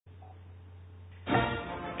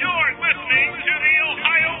listening to the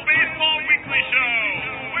Ohio Baseball Weekly Show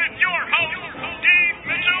with your hosts, Dave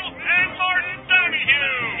Mitchell and Martin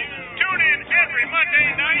Donahue. Tune in every Monday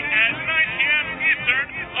night at 9 p.m. Eastern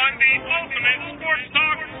on the Ultimate Sports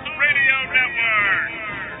Talk Radio Network.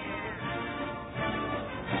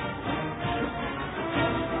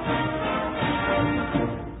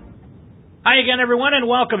 Hi again, everyone, and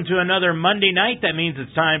welcome to another Monday night. That means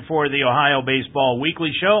it's time for the Ohio Baseball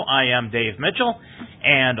Weekly Show. I am Dave Mitchell,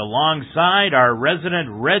 and alongside our resident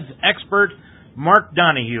Reds expert, Mark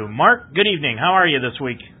Donahue. Mark, good evening. How are you this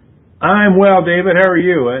week? I'm well, David. How are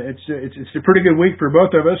you? It's a pretty good week for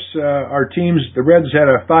both of us. Our teams, the Reds had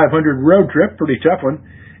a 500 road trip, pretty tough one,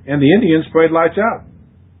 and the Indians played lights out.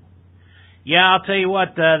 Yeah, I'll tell you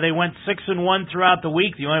what, they went 6-1 throughout the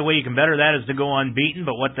week. The only way you can better that is to go unbeaten,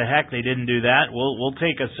 but what the heck, they didn't do that. We'll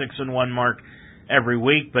take a 6-1 mark every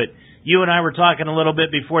week, but you and I were talking a little bit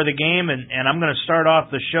before the game, and I'm going to start off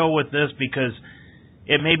the show with this because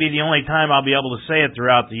it may be the only time I'll be able to say it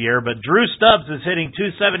throughout the year, but Drew Stubbs is hitting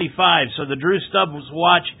 .275, so the Drew Stubbs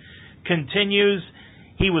watch continues.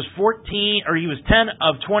 He was 10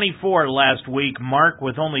 of 24 last week, Mark,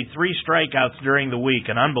 with only 3 strikeouts during the week.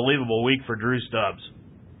 An unbelievable week for Drew Stubbs.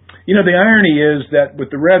 You know, the irony is that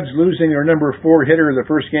with the Reds losing their number 4 hitter the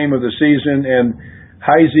first game of the season and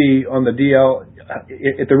Heisey on the DL,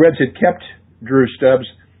 if the Reds had kept Drew Stubbs,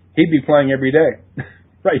 he'd be playing every day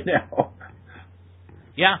right now.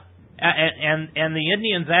 Yeah, and the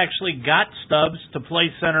Indians actually got Stubbs to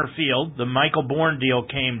play center field. The Michael Bourn deal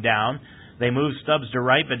came down. They moved Stubbs to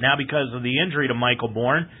right, but now because of the injury to Michael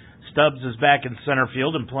Bourn, Stubbs is back in center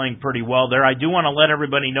field and playing pretty well there. I do want to let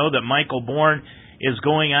everybody know that Michael Bourn is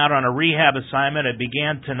going out on a rehab assignment. It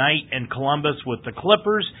began tonight in Columbus with the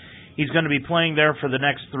Clippers. He's going to be playing there for the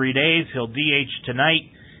next 3 days. He'll DH tonight.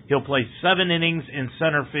 He'll play 7 innings in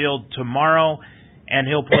center field tomorrow, and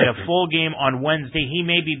he'll play a full game on Wednesday. He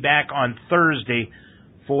may be back on Thursday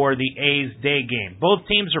for the A's day game. Both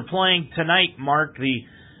teams are playing tonight, Mark. The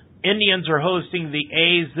Indians are hosting the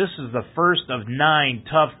A's. This is the first of 9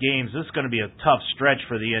 tough games. This is going to be a tough stretch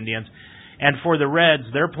for the Indians. And for the Reds,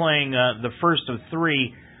 they're playing the first of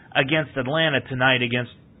 3 against Atlanta tonight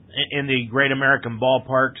in the Great American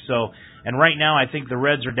Ballpark. And right now, I think the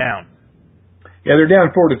Reds are down. Yeah, they're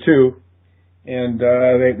down 4-2, and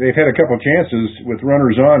they've had a couple chances with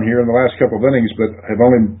runners on here in the last couple of innings, but have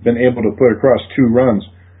only been able to put across 2 runs.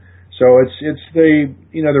 So it's the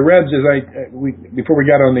Reds, before we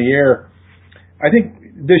got on the air, I think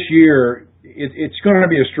this year it's going to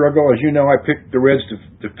be a struggle. As you know, I picked the Reds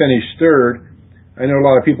to finish 3rd. I know a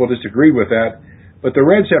lot of people disagree with that, but the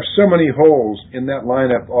Reds have so many holes in that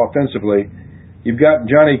lineup offensively. You've got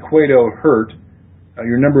Johnny Cueto hurt,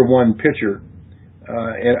 your number 1 pitcher,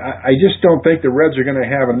 and I just don't think the Reds are going to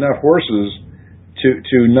have enough horses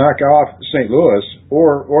to knock off St. Louis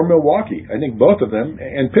or Milwaukee. I think both of them,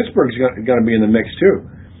 and Pittsburgh's going to be in the mix too.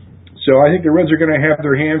 So I think the Reds are going to have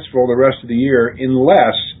their hands full the rest of the year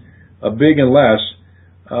unless Ryan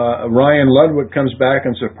Ludwig comes back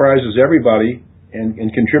and surprises everybody and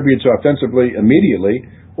contributes offensively immediately,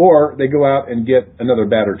 or they go out and get another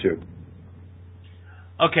bat or 2.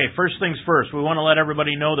 Okay, first things first, we want to let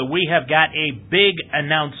everybody know that we have got a big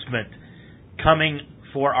announcement coming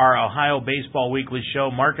for our Ohio Baseball Weekly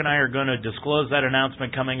Show. Mark and I are going to disclose that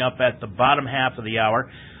announcement coming up at the bottom half of the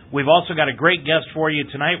hour. We've also got a great guest for you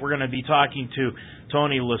tonight. We're going to be talking to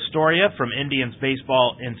Tony Lastoria from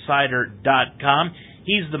IndiansBaseballInsider.com.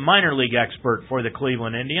 He's the minor league expert for the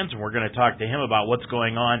Cleveland Indians, and we're going to talk to him about what's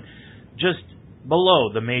going on just below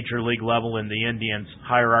the major league level in the Indians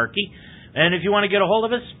hierarchy. And if you want to get a hold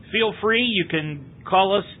of us, feel free. You can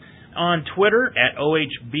call us on Twitter at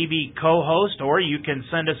OHBBCohost, or you can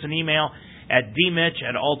send us an email at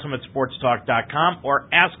dmitch@ultimatesportstalk.com or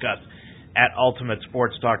ask us at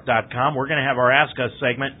ultimatesportstalk.com. We're going to have our Ask Us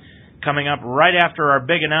segment coming up right after our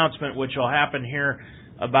big announcement, which will happen here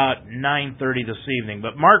about 9:30 this evening.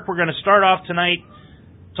 But, Mark, we're going to start off tonight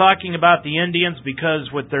talking about the Indians because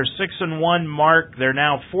with their 6-1 mark, they're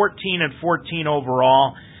now 14-14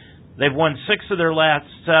 overall. They've won 6 of their last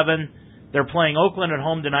 7. They're playing Oakland at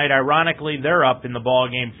home tonight. Ironically, they're up in the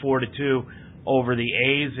ballgame 4-2 over the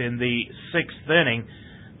A's in the 6th inning.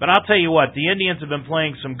 But I'll tell you what, the Indians have been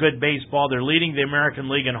playing some good baseball. They're leading the American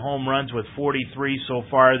League in home runs with 43 so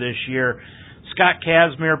far this year. Scott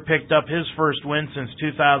Kazmir picked up his first win since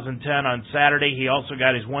 2010 on Saturday. He also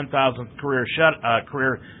got his 1,000th career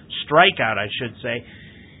strikeout, I should say.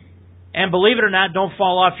 And believe it or not, don't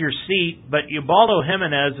fall off your seat, but Ubaldo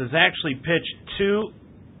Jimenez has actually pitched 2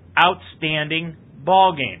 outstanding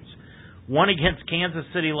ball games. One against Kansas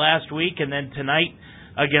City last week, and then tonight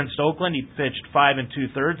against Oakland. He pitched 5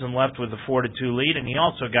 2/3 and left with a 4-2 lead, and he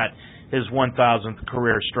also got his 1,000th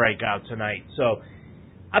career strikeout tonight. So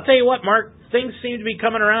I'll tell you what, Mark, things seem to be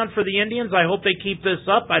coming around for the Indians. I hope they keep this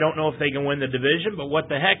up. I don't know if they can win the division, but what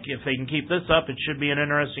the heck, if they can keep this up, it should be an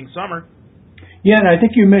interesting summer. Yeah, and I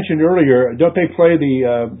think you mentioned earlier, don't they play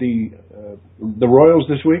the Royals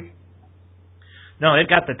this week? No, they've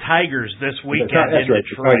got the Tigers this weekend that's in right,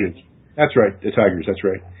 Detroit. That's right, the Tigers. That's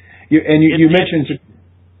right. You mentioned.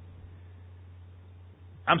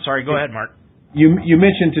 I'm sorry. Go ahead, Mark. You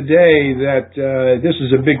mentioned today that this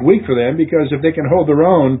is a big week for them because if they can hold their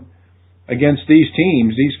own against these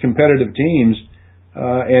teams, these competitive teams,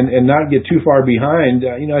 and not get too far behind,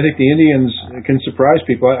 I think the Indians can surprise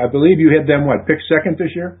people. I believe you had them picked second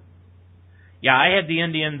this year. Yeah, I had the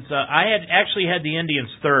Indians. I had the Indians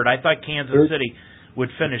third. I thought Kansas City would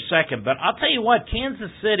finish second, but I'll tell you what,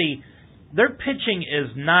 Kansas City, their pitching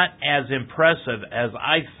is not as impressive as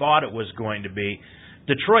I thought it was going to be.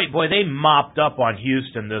 Detroit, boy, they mopped up on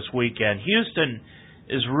Houston this weekend. Houston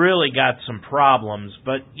has really got some problems,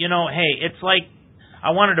 but, hey, it's like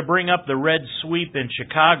I wanted to bring up the Reds sweep in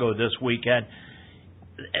Chicago this weekend.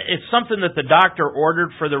 It's something that the doctor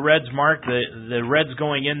ordered for the Reds, Mark, the Reds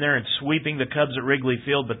going in there and sweeping the Cubs at Wrigley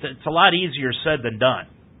Field, but it's a lot easier said than done.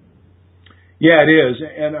 Yeah, it is,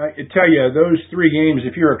 and I tell you, those 3 games,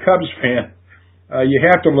 if you're a Cubs fan, you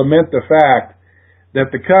have to lament the fact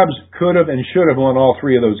that the Cubs could have and should have won all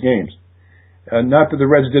 3 of those games. Not that the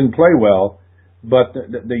Reds didn't play well, but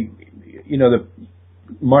the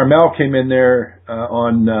Marmel came in there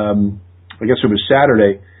on I guess it was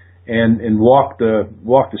Saturday and walked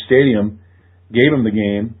the stadium, gave them the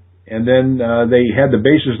game, and then they had the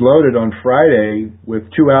bases loaded on Friday with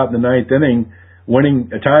 2 out in the 9th inning, winning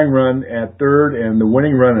a tying run at third and the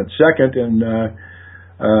winning run at second, and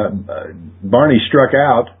Barney struck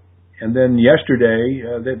out. And then yesterday,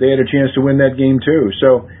 they had a chance to win that game too.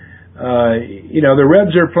 So, the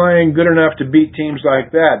Reds are playing good enough to beat teams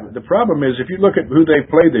like that. The problem is, if you look at who they've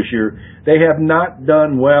played this year, they have not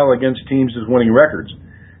done well against teams with winning records.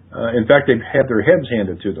 In fact, they've had their heads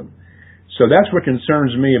handed to them. So that's what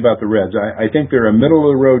concerns me about the Reds. I think they're a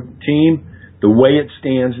middle-of-the-road team the way it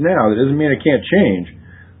stands now. That doesn't mean it can't change.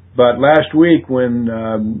 But last week when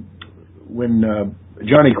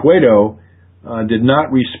Johnny Cueto did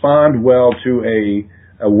not respond well to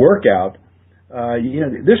a workout,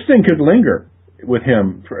 this thing could linger with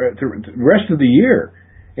him for the rest of the year.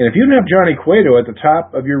 And if you don't have Johnny Cueto at the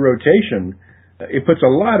top of your rotation, it puts a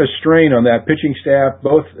lot of strain on that pitching staff,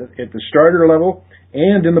 both at the starter level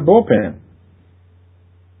and in the bullpen.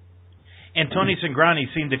 And Tony Cingrani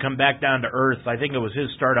seemed to come back down to earth. I think it was his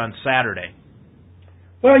start on Saturday.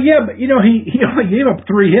 Well, yeah, but he only gave up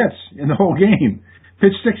 3 hits in the whole game.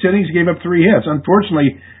 Pitched 6 innings, gave up 3 hits.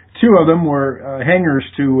 Unfortunately, 2 of them were hangers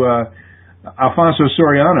to Alfonso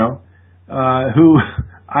Soriano, who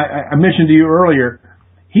I mentioned to you earlier.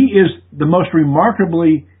 He is the most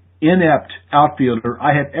remarkably inept outfielder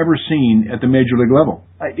I have ever seen at the major league level.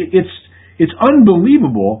 It's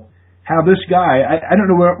unbelievable how this guy, I don't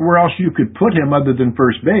know where else you could put him other than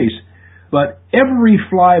first base, but every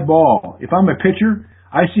fly ball, if I'm a pitcher,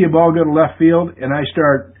 I see a ball go to left field and I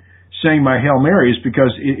start saying my Hail Marys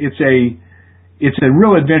because it's a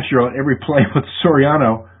real adventure on every play with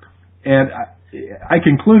Soriano. And I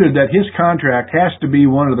concluded that his contract has to be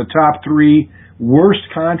one of the top 3 worst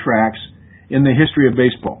contracts in the history of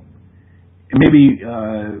baseball. And maybe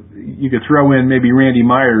you could throw in maybe Randy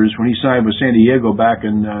Myers when he signed with San Diego back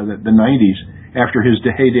in the 90s after his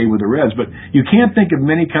heyday with the Reds. But you can't think of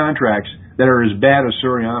many contracts that are as bad as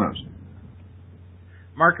Soriano's.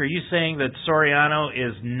 Mark, are you saying that Soriano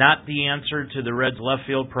is not the answer to the Reds' left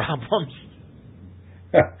field problems?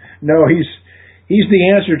 No, he's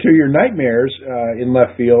the answer to your nightmares in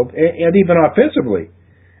left field, and even offensively.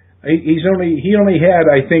 He only had,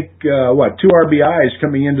 I think, 2 RBIs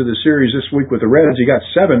coming into the series this week with the Reds. He got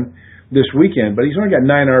 7 this weekend, but he's only got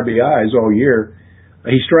 9 RBIs all year.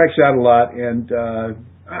 He strikes out a lot, and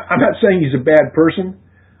I'm not saying he's a bad person.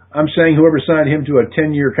 I'm saying whoever signed him to a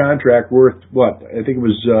 10-year contract worth I think it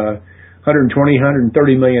was $120,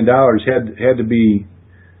 $130 million had to be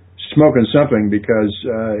smoking something because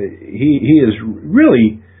he is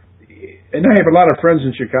really, and I have a lot of friends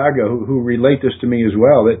in Chicago who relate this to me as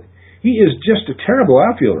well, that he is just a terrible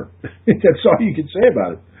outfielder. That's all you can say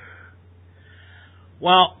about it.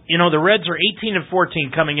 Well, the Reds are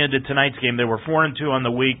 18-14 coming into tonight's game. They were 4-2 on the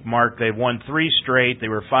week, Mark. They've won 3 straight. They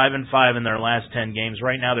were 5-5 in their last 10 games.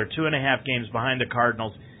 Right now, they're 2.5 games behind the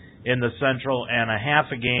Cardinals in the Central and a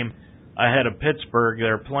half a game ahead of Pittsburgh.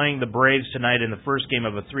 They're playing the Braves tonight in the first game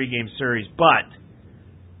of a 3-game series. But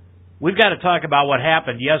we've got to talk about what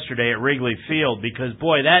happened yesterday at Wrigley Field because,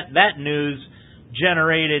 boy, that news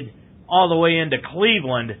generated all the way into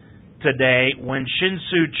Cleveland today when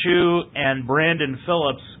Shin-Soo Choo and Brandon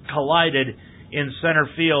Phillips collided in center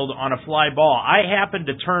field on a fly ball. I happened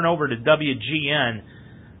to turn over to WGN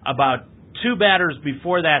about 2 batters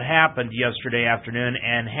before that happened yesterday afternoon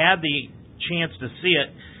and had the chance to see it.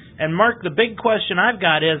 And, Mark, the big question I've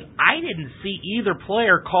got is I didn't see either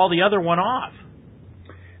player call the other one off.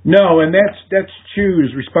 No, and that's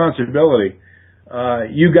Choo's responsibility.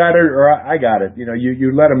 You got it or I got it.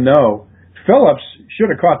 You let him know. Phillips should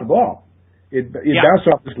have caught the ball. It bounced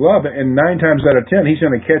off his glove, and 9 times out of 10 he's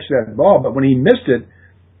going to catch that ball. But when he missed it,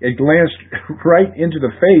 it glanced right into the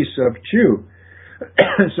face of Choo.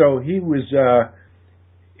 So he was. I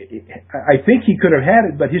think he could have had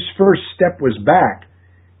it, but his first step was back.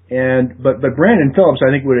 But Brandon Phillips, I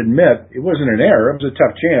think, would admit it wasn't an error. It was a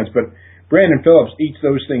tough chance, but Brandon Phillips eats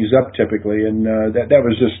those things up typically, and that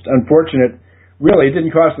was just unfortunate. Really, it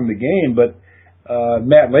didn't cost him the game, but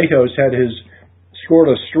Matt Latos had his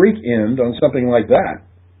scoreless streak end on something like that.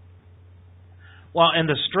 Well, and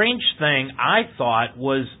the strange thing I thought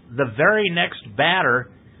was the very next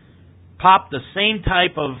batter popped the same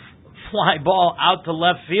type of fly ball out to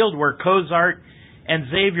left field where Cozart and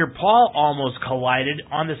Xavier Paul almost collided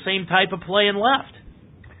on the same type of play and left.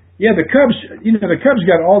 Yeah, the Cubs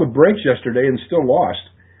got all the breaks yesterday and still lost.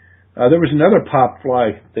 There was another pop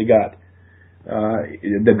fly they got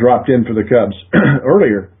that dropped in for the Cubs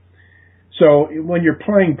earlier. So when you're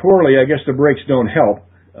playing poorly, I guess the breaks don't help.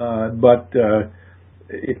 But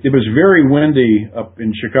it was very windy up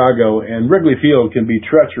in Chicago, and Wrigley Field can be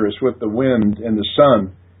treacherous with the wind and the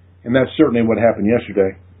sun, and that's certainly what happened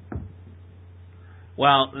yesterday.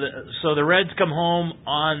 Well, so the Reds come home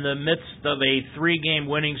on the midst of a 3-game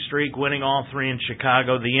winning streak, winning all 3 in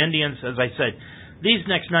Chicago. The Indians, as I said, these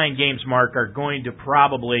next 9 games, Mark, are going to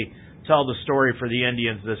probably tell the story for the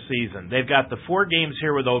Indians this season. They've got the 4 games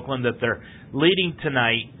here with Oakland that they're leading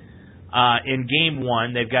tonight. In Game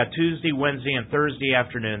 1. They've got Tuesday, Wednesday, and Thursday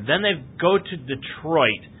afternoon. Then they go to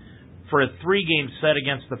Detroit for a 3-game set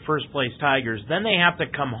against the first-place Tigers. Then they have to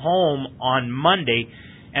come home on Monday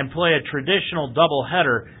and play a traditional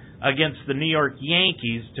doubleheader against the New York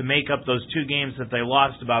Yankees to make up those 2 games that they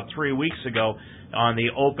lost about 3 weeks ago on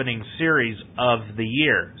the opening series of the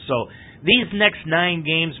year. So these next 9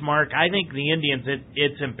 games, Mark, I think the Indians,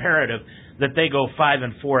 it's imperative that they go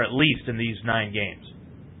 5-4 at least in these 9 games.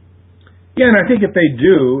 Yeah, and I think if they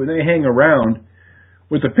do, and they hang around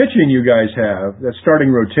with the pitching you guys have, that starting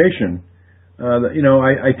rotation,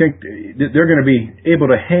 I think they're going to be able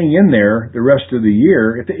to hang in there the rest of the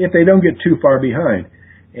year if they don't get too far behind.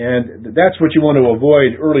 And that's what you want to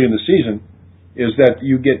avoid early in the season, is that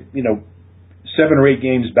you get 7 or 8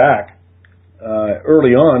 games back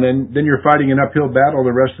early on, and then you're fighting an uphill battle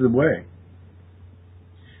the rest of the way.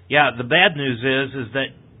 Yeah, the bad news is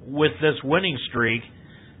that with this winning streak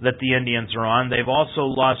that the Indians are on, they've also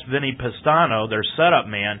lost Vinny Pastano, their setup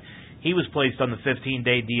man. He was placed on the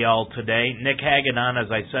 15-day DL today. Nick Hagedorn, as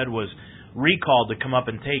I said, was recalled to come up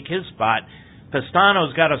and take his spot.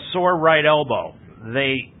 Pastano's got a sore right elbow.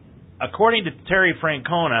 According to Terry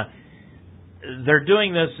Francona, they're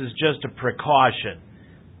doing this as just a precaution.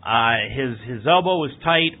 His elbow was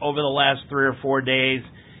tight over the last 3 or 4 days.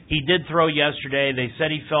 He did throw yesterday. They said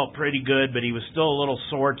he felt pretty good, but he was still a little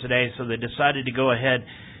sore today, so they decided to go ahead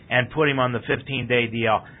and put him on the 15-day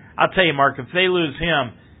DL. I'll tell you, Mark, if they lose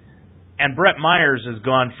him, and Brett Myers is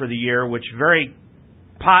gone for the year, which very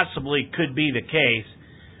possibly could be the case,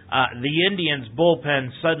 the Indians'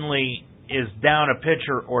 bullpen suddenly is down a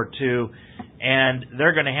pitcher or 2, and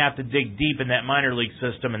they're going to have to dig deep in that minor league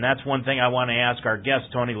system, and that's one thing I want to ask our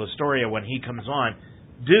guest, Tony Lastoria, when he comes on.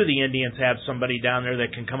 Do the Indians have somebody down there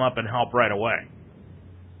that can come up and help right away?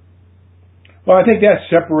 Well, I think that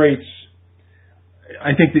separates,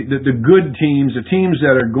 the good teams, the teams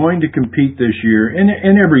that are going to compete this year, and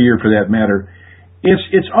every year for that matter.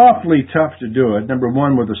 It's awfully tough to do it, number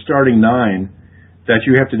one, with a starting 9 that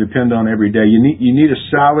you have to depend on every day. You need a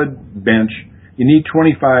solid bench. You need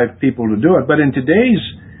 25 people to do it. But in today's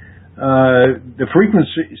the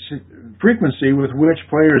frequency with which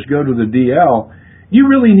players go to the DL, you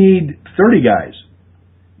really need 30 guys,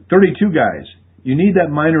 32 guys. You need that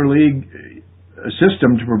minor league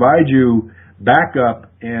system to provide you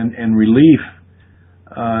backup and relief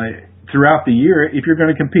throughout the year if you're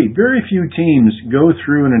going to compete. Very few teams go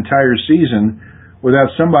through an entire season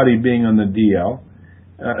without somebody being on the DL,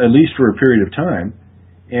 at least for a period of time,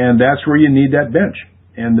 and that's where you need that bench.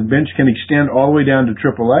 And the bench can extend all the way down to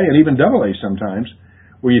AAA and even AA sometimes,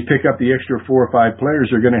 where you pick up the extra 4 or 5 players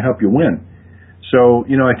that are going to help you win. So,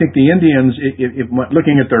 I think the Indians, if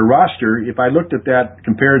looking at their roster, if I looked at that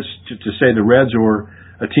compared to say, the Reds or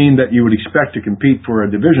a team that you would expect to compete for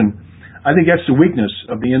a division, I think that's the weakness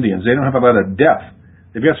of the Indians. They don't have a lot of depth.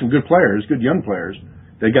 They've got some good players, good young players.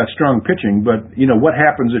 They got strong pitching, but, what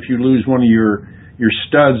happens if you lose one of your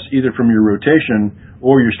studs either from your rotation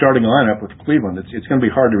or your starting lineup with Cleveland? It's going to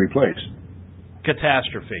be hard to replace.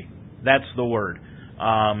 Catastrophe. That's the word.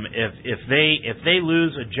 If they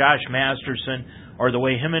lose a Josh Masterson, or the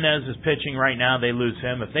way Jimenez is pitching right now, they lose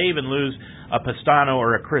him. If they even lose a Pastano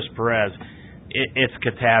or a Chris Perez, it's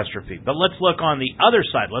catastrophe. But let's look on the other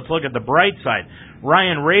side. Let's look at the bright side.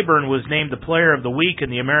 Ryan Rayburn was named the Player of the Week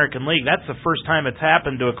in the American League. That's the first time it's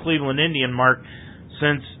happened to a Cleveland Indian, Mark,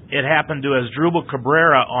 since it happened to Asdrubal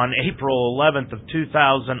Cabrera on April 11th of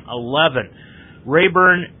 2011.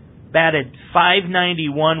 Rayburn batted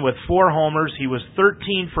 .591 with 4 homers. He was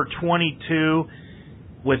 13 for 22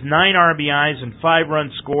 with 9 RBIs and 5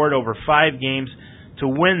 runs scored over 5 games to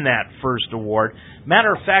win that first award.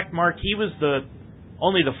 Matter of fact, Mark, he was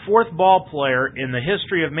only the 4th ball player in the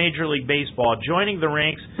history of Major League Baseball joining the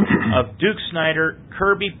ranks of Duke Snider,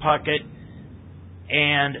 Kirby Puckett,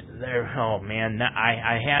 and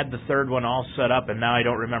I had the third one all set up, and now I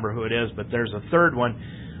don't remember who it is, but there's a third one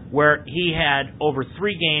where he had over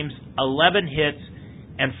 3 games, 11 hits,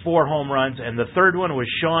 and 4 home runs, and the third one was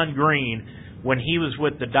Shawn Green when he was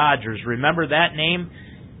with the Dodgers. Remember that name?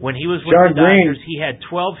 When he was with Shawn the Dodgers, Green. he had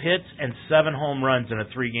 12 hits and 7 home runs in a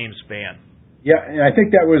 3-game span. Yeah, and I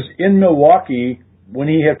think that was in Milwaukee when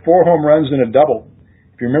he had 4 home runs and a double.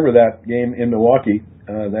 If you remember that game in Milwaukee,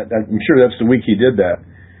 I'm sure that's the week he did that.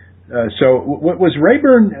 So was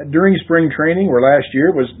Rayburn during spring training or last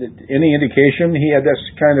year, was any indication he had this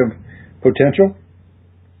kind of potential?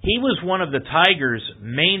 He was one of the Tigers'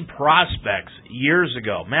 main prospects years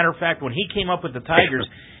ago. Matter of fact, when he came up with the Tigers,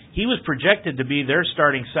 he was projected to be their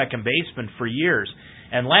starting second baseman for years.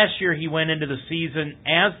 And last year he went into the season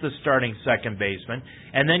as the starting second baseman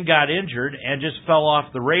and then got injured and just fell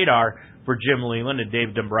off the radar for Jim Leyland and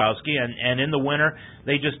Dave Dombrowski, and in the winter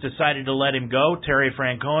they just decided to let him go. Terry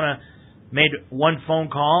Francona made one phone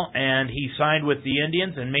call and he signed with the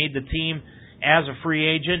Indians and made the team as a free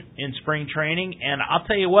agent in spring training. And I'll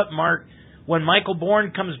tell you what, Mark, when Michael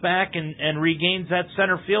Bourne comes back and regains that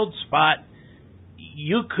center field spot,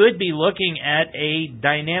 you could be looking at a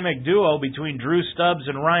dynamic duo between Drew Stubbs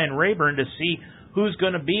and Ryan Rayburn to see who's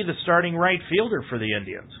going to be the starting right fielder for the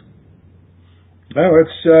Indians. Well,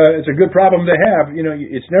 it's a good problem to have.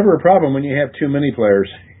 It's never a problem when you have too many players.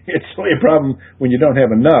 It's only a problem when you don't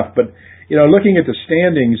have enough. But looking at the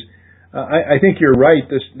standings, I think you're right.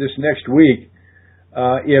 This next week,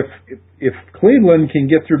 if Cleveland can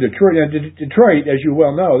get through Detroit, Detroit, as you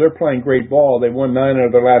well know, they're playing great ball. They won 9 out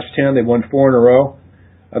of their last 10. They won 4 in a row.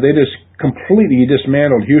 They just completely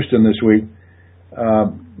dismantled Houston this week.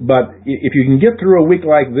 But if you can get through a week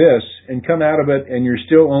like this and come out of it and you're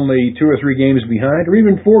still only 2 or 3 games behind, or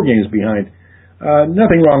even 4 games behind,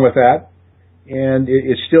 nothing wrong with that. And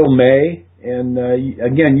it's still May. And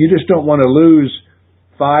again, you just don't want to lose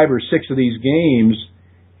 5 or 6 of these games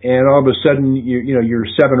and all of a sudden you're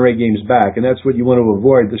 7 or 8 games back. And that's what you want to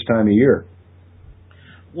avoid this time of year.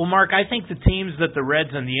 Well, Mark, I think the teams that the Reds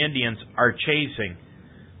and the Indians are chasing,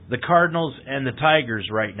 the Cardinals and the Tigers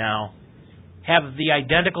right now, have the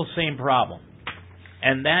identical same problem.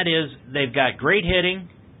 And that is they've got great hitting,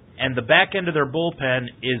 and the back end of their bullpen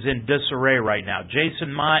is in disarray right now.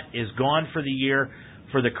 Jason Mott is gone for the year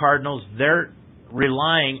for the Cardinals. They're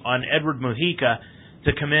relying on Edward Mujica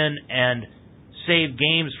to come in and save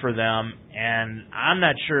games for them, and I'm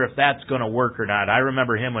not sure if that's going to work or not. I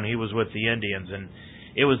remember him when he was with the Indians, and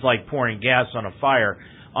it was like pouring gas on a fire.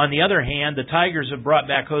 On the other hand, the Tigers have brought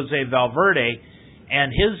back Jose Valverde,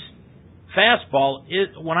 and his fastball,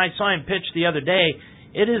 when I saw him pitch the other day,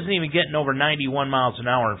 it isn't even getting over 91 miles an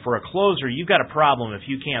hour. And for a closer, you've got a problem if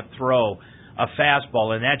you can't throw a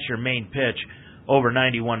fastball, and that's your main pitch, over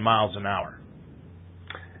 91 miles an hour.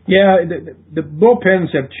 Yeah, the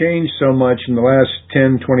bullpens have changed so much in the last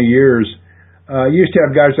 10, 20 years. You used to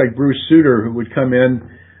have guys like Bruce Sutter who would come in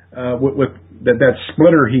with that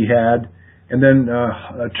splitter he had, and then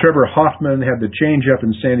Trevor Hoffman had the changeup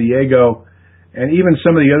in San Diego. And even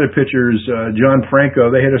some of the other pitchers, John Franco,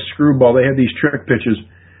 they had a screwball. They had these trick pitches.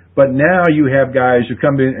 But now you have guys who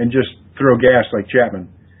come in and just throw gas like Chapman.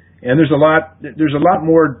 And there's a lot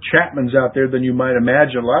more Chapmans out there than you might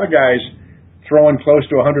imagine. A lot of guys throwing close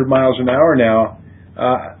to 100 miles an hour now.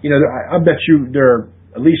 I bet you there are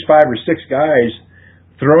at least 5 or 6 guys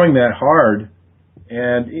throwing that hard.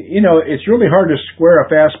 And, it's really hard to square a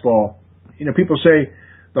fastball. People say,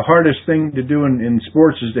 the hardest thing to do in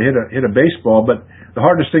sports is to hit a baseball, but the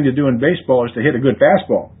hardest thing to do in baseball is to hit a good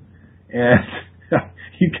fastball. And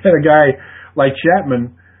you get a guy like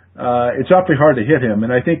Chapman, it's awfully hard to hit him.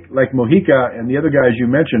 And I think like Mojica and the other guys you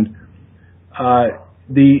mentioned,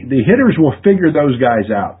 the hitters will figure those guys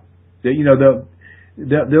out.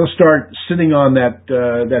 They'll start sitting on that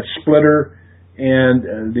splitter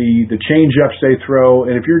and the change ups they throw.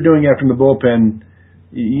 And if you're doing that from the bullpen,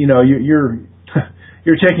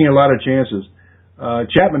 you're taking a lot of chances.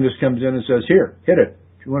 Chapman just comes in and says, "Here, hit it.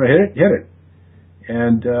 If you want to hit it, hit it."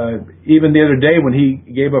 And even the other day when he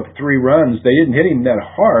gave up 3 runs, they didn't hit him that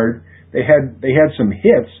hard. They had some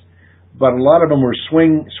hits, but a lot of them were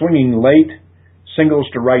swinging late, singles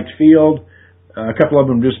to right field. A couple of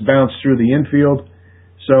them just bounced through the infield.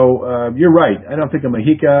 So you're right. I don't think a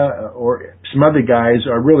Mojica or some other guys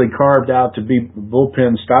are really carved out to be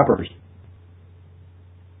bullpen stoppers.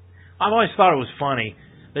 I've always thought it was funny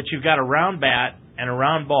that you've got a round bat and a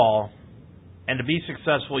round ball, and to be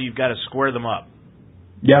successful, you've got to square them up.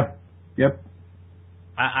 Yeah. Yep.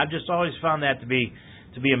 I've just always found that to be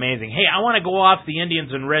amazing. Hey, I want to go off the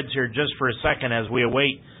Indians and Reds here just for a second as we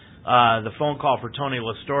await the phone call for Tony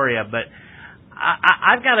Lastoria. But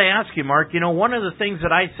I've got to ask you, Mark, one of the things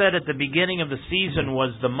that I said at the beginning of the season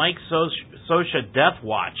was the Mike Scioscia death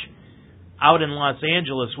watch out in Los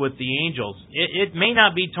Angeles with the Angels. It may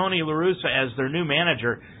not be Tony La Russa as their new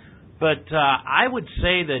manager, but I would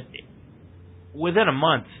say that within a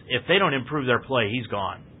month, if they don't improve their play, he's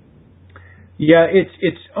gone. Yeah,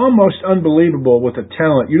 it's almost unbelievable with the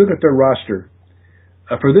talent. You look at their roster.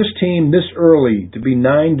 For this team this early to be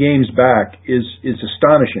 9 games back is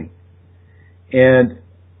astonishing. And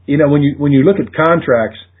when you look at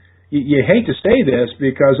contracts, you hate to say this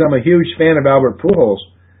because I'm a huge fan of Albert Pujols,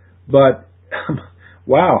 but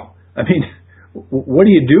wow, I mean, what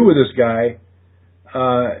do you do with this guy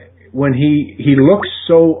when he looks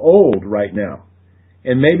so old right now?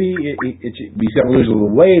 And maybe he's got to lose a little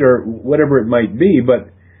weight or whatever it might be, but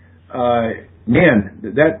man,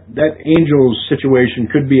 that Angels situation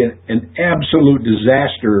could be an absolute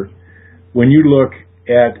disaster when you look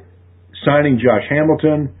at signing Josh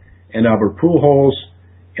Hamilton and Albert Pujols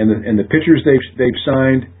and the pitchers they've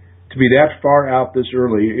signed. To be that far out this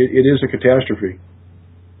early, it is a catastrophe.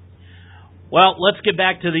 Well, let's get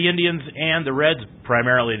back to the Indians and the Reds,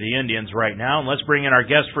 primarily the Indians right now, and let's bring in our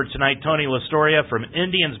guest for tonight, Tony Lastoria from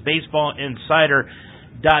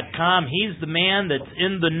IndiansBaseballInsider.com. He's the man that's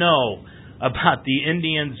in the know about the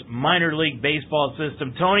Indians minor league baseball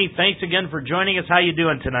system. Tony, thanks again for joining us. How you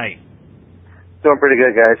doing tonight? Doing pretty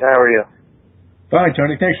good, guys. How are you? Fine,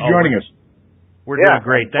 Tony. Thanks for joining us. We're doing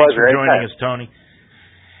great. Thanks for joining us, Tony.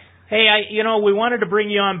 Hey, we wanted to bring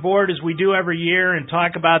you on board as we do every year and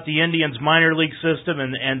talk about the Indians minor league system,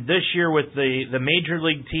 and this year with the major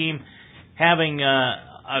league team having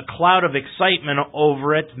a cloud of excitement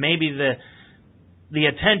over it, maybe the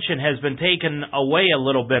attention has been taken away a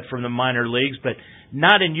little bit from the minor leagues, but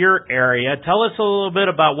not in your area. Tell us a little bit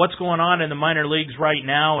about what's going on in the minor leagues right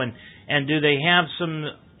now, and do they have some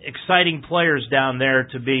exciting players down there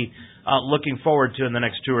to be looking forward to in the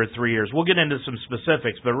next 2 or 3 years? We'll get into some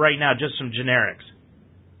specifics, but right now, just some generics.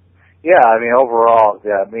 Yeah, I mean, overall,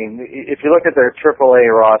 yeah. I mean, if you look at their AAA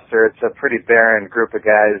roster, it's a pretty barren group of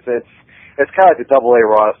guys. It's kind of like the AA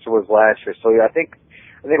roster was last year. So yeah, I think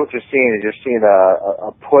what you're seeing is a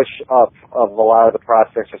push up of a lot of the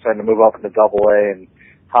prospects are starting to move up into AA and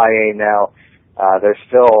high A now. They're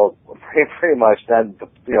still pretty much then, to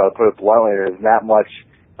put it bluntly, there's not much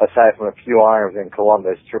aside from a few arms in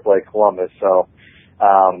Columbus, AAA Columbus. So,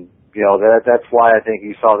 that's why I think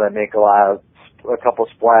you saw them make a couple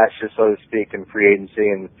splashes, so to speak, in free agency,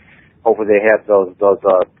 and hopefully they have those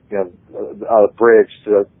bridge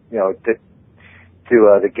to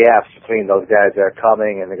the gaps between those guys that are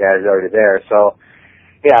coming and the guys that are already there. So,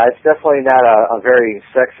 yeah, it's definitely not a very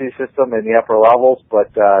sexy system in the upper levels, but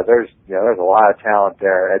there's a lot of talent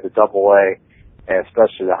there at the AA and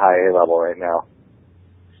especially the high A level right now.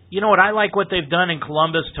 You know what I like what they've done in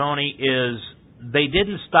Columbus, Tony, is they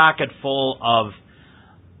didn't stock it full of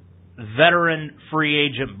veteran free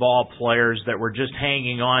agent ball players that were just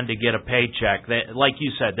hanging on to get a paycheck. Like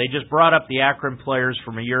you said, they just brought up the Akron players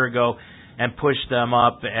from a year ago and pushed them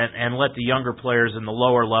up and let the younger players in the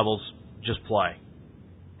lower levels just play.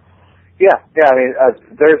 Yeah. I mean,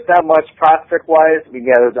 there's not much prospect-wise. I mean,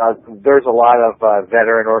 there's a lot of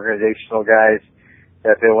veteran organizational guys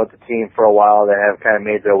that have been with the team for a while that have kind of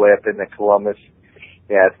made their way up into Columbus.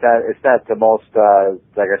 Yeah, it's not the most,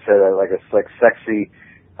 like I said, like a sexy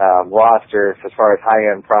roster as far as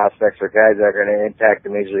high-end prospects or guys that are going to impact the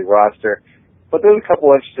Major League roster. But there's a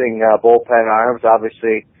couple interesting bullpen arms.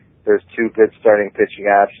 Obviously, there's two good starting pitching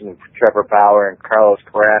options, Trevor Bauer and Carlos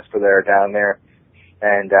Carrasco that are down there.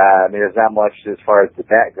 And, I mean, there's not much as far as the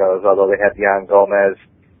bat goes, although they have Yan Gomez.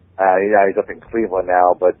 He's up in Cleveland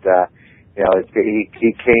now, but,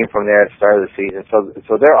 he came from there at the start of the season.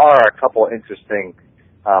 So there are a couple interesting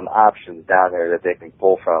options down there that they can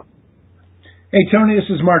pull from. Hey, Tony, this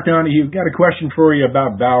is Mark Donahue. Got a question for you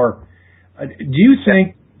about Bauer. Do you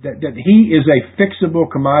think that he is a fixable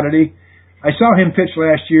commodity? I saw him pitch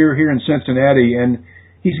last year here in Cincinnati, and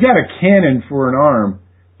he's got a cannon for an arm.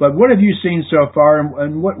 But what have you seen so far,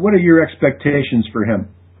 and what are your expectations for him?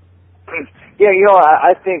 Yeah,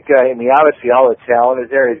 I think, obviously all the talent is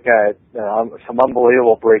there. He's got some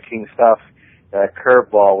unbelievable breaking stuff.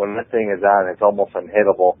 Curveball, when that thing is on, it's almost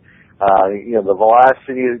unhittable. The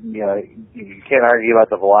velocity, you can't argue about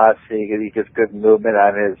the velocity. He gets good movement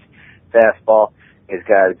on his fastball. He's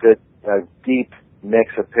got a good, deep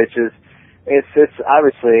mix of pitches. It's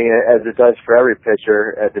obviously, as it does for every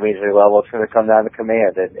pitcher at the major league level, it's going to come down to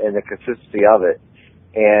command and the consistency of it.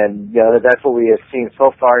 And, that's what we have seen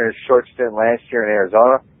so far in his short stint last year in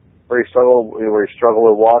Arizona, where he struggled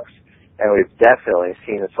with walks, and we've definitely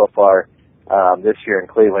seen it so far this year in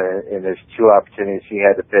Cleveland in his two opportunities he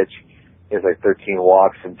had to pitch. He has like 13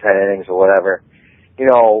 walks in 10 innings or whatever.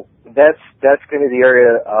 That's going to be the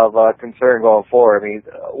area of concern going forward. I mean,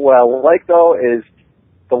 what I like though is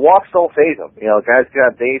the walks don't faze him. Guys get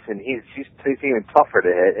on base and he's even tougher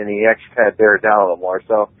to hit, and he actually kind of bears down a little more.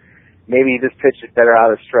 So maybe he just pitches better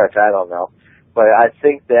out of stretch. I don't know, but I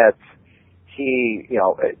think that he's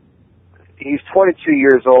 22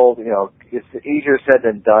 years old. It's easier said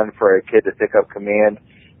than done for a kid to pick up command.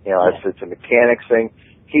 It's a mechanics thing.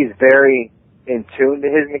 He's very in tune to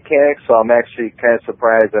his mechanics, so I'm actually kind of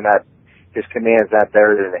surprised his command's not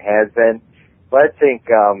better than it has been. But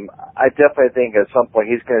I definitely think at some point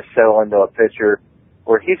he's going to settle into a pitcher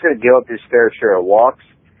where he's going to give up his fair share of walks,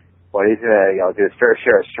 but he's going to do his fair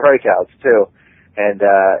share of strikeouts too. And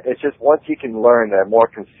it's just once he can learn to more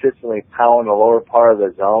consistently pound the lower part of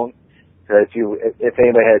the zone. That if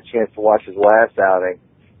anybody had a chance to watch his last outing,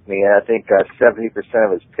 I think 70%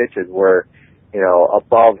 of his pitches were,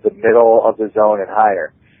 above the middle of the zone and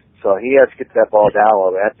higher. So he has to get that ball down a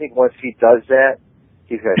little bit. I think once he does that,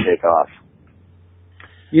 he's going to take off.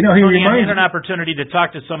 He had an opportunity to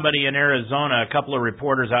talk to somebody in Arizona, a couple of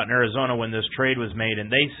reporters out in Arizona when this trade was made, and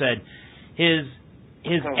they said his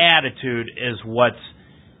attitude is what's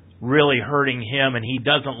really hurting him, and he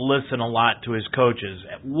doesn't listen a lot to his coaches.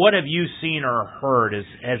 What have you seen or heard?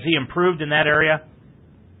 Has he improved in that area?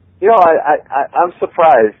 I'm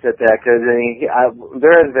surprised at that because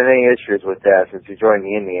there hasn't been any issues with that since he joined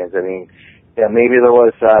the Indians. Maybe there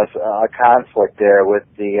was a conflict there with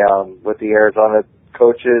the Arizona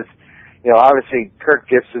coaches. Obviously Kirk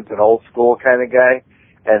Gibson's an old school kind of guy,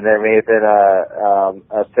 and there may have been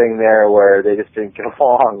a thing there where they just didn't get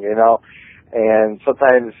along. And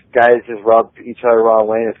sometimes guys just rub each other the wrong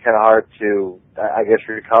way, and it's kind of hard to,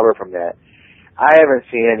 recover from that. I haven't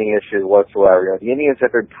seen any issues whatsoever. The Indians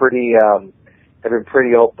have been pretty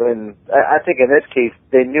open. I think in this case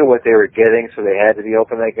they knew what they were getting, so they had to be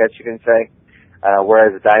open, I guess you can say.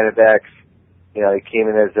 Whereas the Diamondbacks, he came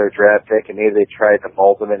in as their draft pick, and maybe they tried to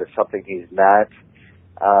mold him into something he's not.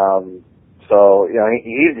 He's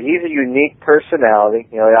a unique personality.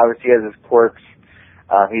 He obviously has his quirks.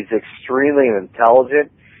 He's extremely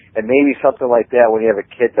intelligent, and maybe something like that when you have a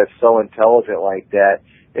kid that's so intelligent like that,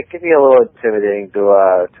 it can be a little intimidating to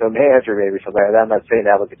a manager maybe sometimes. I'm not saying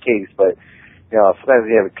that was the case, but sometimes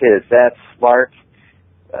when you have a kid that's that smart,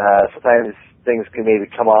 sometimes things can maybe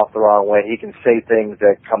come off the wrong way. He can say things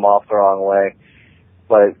that come off the wrong way.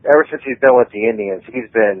 But ever since he's been with the Indians, he's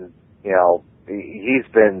been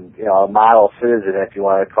a model citizen, if you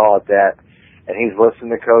want to call it that, and he's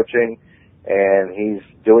listened to coaching. And he's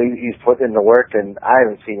putting in the work, and I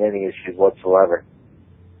haven't seen any issues whatsoever.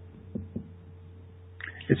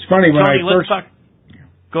 It's funny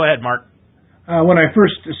Go ahead, Mark. When I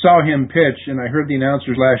first saw him pitch, and I heard the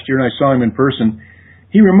announcers last year, and I saw him in person,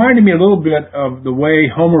 he reminded me a little bit of the way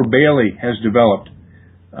Homer Bailey has developed.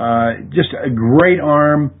 Just a great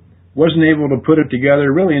arm, wasn't able to put it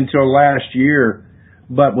together really until last year.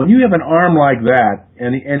 But when you have an arm like that,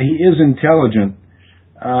 and he is intelligent,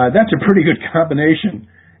 that's a pretty good combination.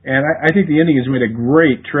 And I think the Indians made a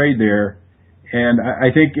great trade there. And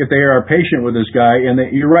I think if they are patient with this guy, and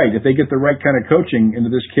you're right, if they get the right kind of coaching into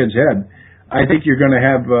this kid's head, I think you're going to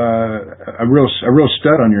have a real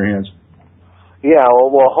stud on your hands. Yeah,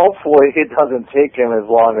 well, hopefully it doesn't take him as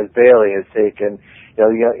long as Bailey has taken. That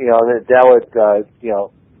would,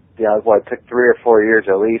 it took 3 or 4 years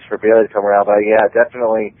at least for Bailey to come around. But yeah,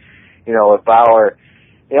 definitely, with Bauer,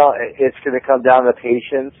 it's going to come down to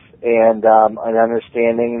patience and an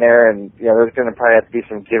understanding there, and there's going to probably have to be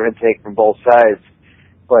some give and take from both sides.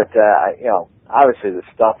 But obviously the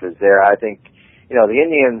stuff is there. I think the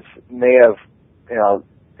Indians may have,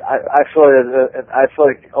 I feel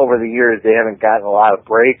like over the years they haven't gotten a lot of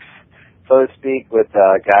breaks, so to speak, with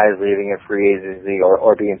guys leaving in free agency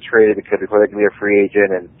or being traded before they can be a free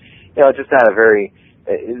agent, and just not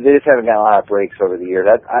they just haven't gotten a lot of breaks over the years.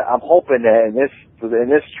 I'm hoping that in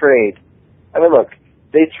this trade, I mean, look,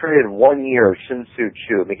 they traded 1 year of Shin-Soo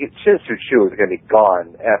Choo. I mean, Shin-Soo Choo is going to be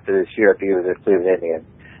gone after this year if he was a Cleveland Indian.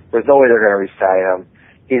 There's no way they're going to re-sign him.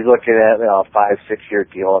 He's looking at a 5-6 year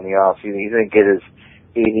deal in the offseason. He's going to get his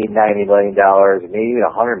 $80-90 million, and maybe even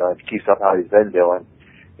 $100 million to keep up how he's been doing.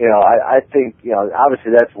 I think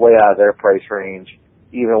obviously that's way out of their price range,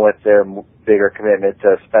 even with their bigger commitment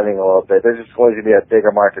to spending a little bit. There's just going to be a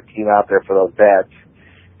bigger market team out there for those bats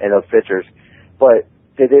and those pitchers. But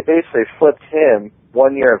they basically flipped him,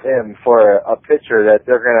 1 year of him, for a pitcher that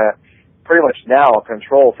they're going to pretty much now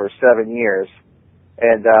control for 7 years.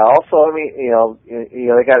 And also, I mean,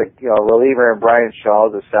 they got a reliever in Brian Shaw,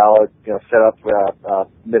 a solid, set up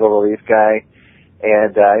middle relief guy,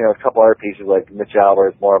 and a couple other pieces like Mitch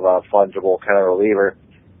Albert is more of a fungible kind of reliever.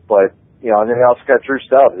 But and then they also got Drew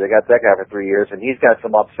Stubbs. They got that guy for 3 years, and he's got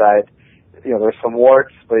some upside. There's some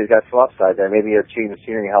warts, but he's got some upside there. Maybe a change of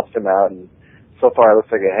scenery helps him out, and so far it looks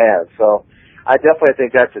like it has. So I definitely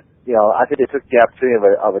think I think they took the opportunity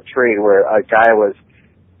of a trade where a guy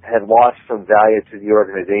had lost some value to the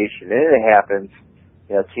organization. And it happens.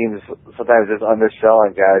 Teams sometimes just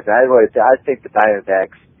underselling guys. And I think the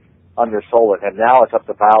Diamondbacks undersold him. Now it's up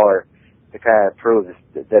to Bauer to kind of prove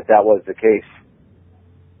that was the case.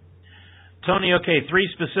 Tony, okay, 3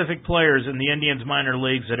 specific players in the Indians minor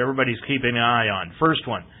leagues that everybody's keeping an eye on. First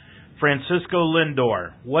one, Francisco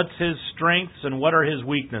Lindor. What's his strengths and what are his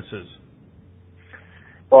weaknesses?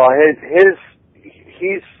 Well,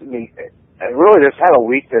 he's really just had a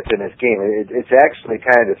weakness in his game. It's actually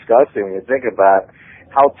kind of disgusting when you think about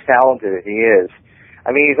how talented he is. I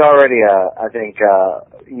mean, he's already I think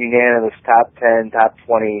unanimous top 10, top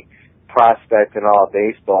 20 prospect in all of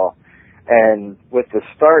baseball. And with the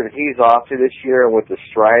start he's off to this year and with the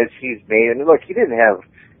strides he's made, I mean, look, he didn't have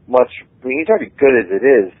much. I mean, he's already good as it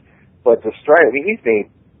is, but the stride, I mean, he's made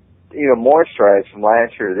even more strides from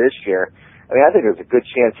last year to this year. I mean, I think there's a good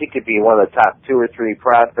chance he could be one of the top 2 or 3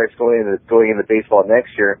 prospects going into baseball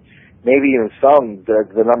next year. Maybe even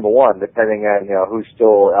the number 1, depending on who's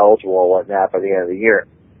still eligible or whatnot by the end of the year.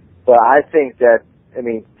 But I think that, I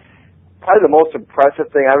mean, probably the most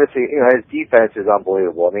impressive thing, obviously, his defense is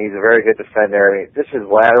unbelievable. I mean, he's a very good defender. I mean, just his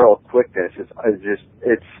lateral quickness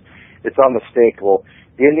it's unmistakable.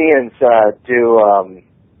 The Indians do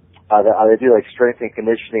like strength and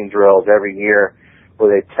conditioning drills every year where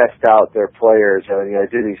they test out their players, and they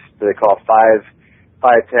do these they call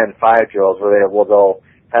 5-10-5 drills where they'll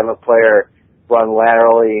have a player run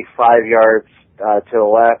laterally 5 yards to the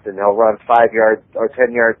left, and they'll run 5 yards or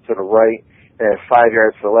 10 yards to the right, and 5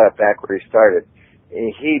 yards to the left back where he started.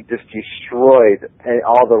 And he just destroyed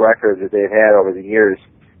all the records that they've had over the years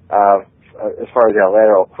as far as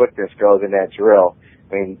lateral quickness goes in that drill.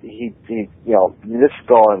 I mean, this is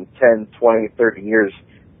going 10, 20, 30 years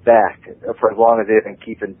back for as long as they've been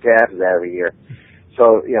keeping tabs of that every year.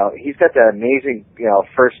 So, he's got that amazing,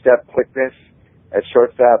 first step quickness at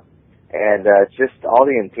shortstop and just all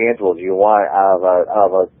the intangibles you want out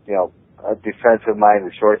of a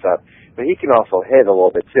defensive-minded shortstop. But he can also hit a little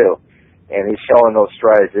bit too, and he's showing those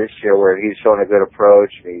strides this year where he's showing a good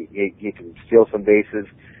approach. He can steal some bases.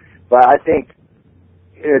 But I think,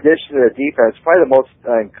 in addition to the defense, probably the most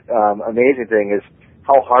amazing thing is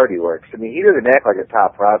how hard he works. I mean, he doesn't act like a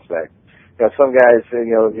top prospect. Some guys,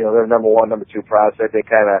 they're number 1, number 2 prospect. They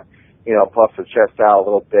kind of, puff their chest out a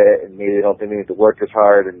little bit, and maybe they don't think they need to work as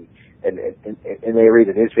hard, and they read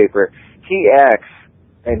the newspaper. He acts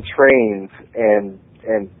and trains and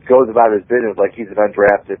goes about his business like he's an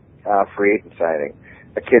undrafted free agent signing.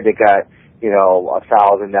 A kid that got,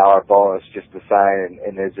 $1,000 bonus just to sign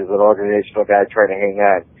and is just an organizational guy trying to hang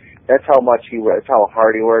on. That's how much that's how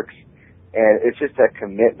hard he works. And it's just that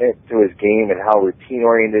commitment to his game and how routine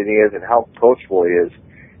oriented he is and how coachable he is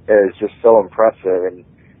that is just so impressive. And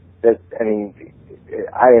that, I mean,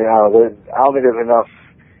 I don't think there's enough,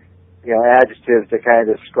 adjectives to kind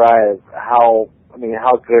of describe how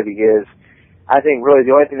good he is. I think really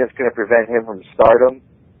the only thing that's going to prevent him from stardom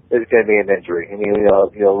is going to be an injury. I mean,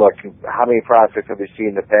 look, how many prospects have we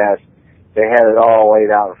seen in the past? They had it all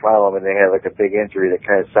laid out in front of them, and they had like a big injury that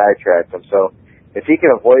kind of sidetracked them. So if he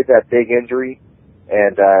can avoid that big injury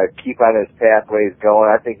and keep on his pathways going,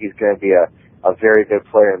 I think he's going to be a very good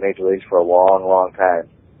player in Major Leagues for a long, long time.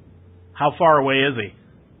 How far away is he?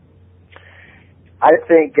 I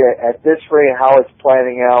think at this rate, how it's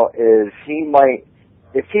planning out is he might,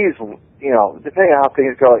 if he's, depending on how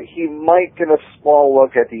things go, he might get a small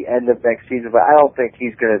look at the end of next season, but I don't think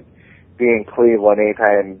he's going to be in Cleveland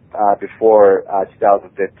anytime before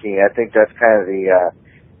 2015. I think that's kind of the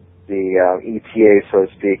ETA, so to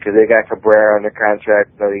speak, because they got Cabrera under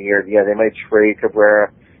contract another year. Yeah, they might trade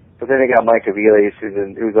Cabrera, but then they got Mike Aviles,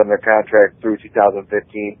 who's under contract through 2015.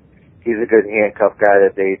 He's a good handcuff guy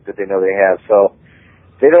that they know they have. So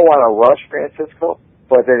they don't want to rush Francisco,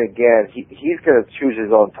 but then again, he's going to choose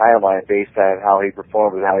his own timeline based on how he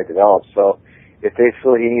performs and how he develops. So if they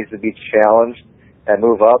feel he needs to be challenged and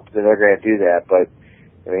move up, then they're going to do that. But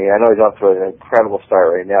I mean, I know he's off to an incredible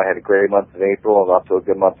start right now. He had a great month of April and off to a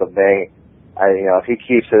good month of May. If he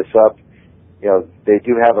keeps this up, they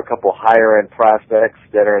do have a couple higher-end prospects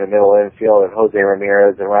that are in the middle infield, and Jose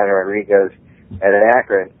Ramirez and Ryan Rodriguez at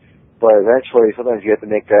Akron. But eventually, sometimes you have to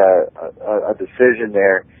make a decision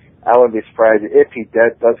there. I wouldn't be surprised if he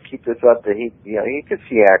does keep this up that he could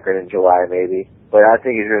see Akron in July maybe. But I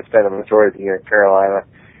think he's going to spend the majority of the year in Carolina.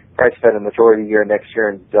 Probably spend the majority of the year next year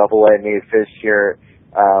in Double-A, maybe this year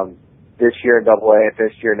in Double-A, and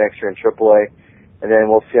this year next year in Triple-A. And then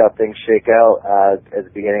we'll see how things shake out at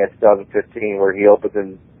the beginning of 2015, where he opens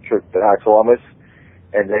in Columbus,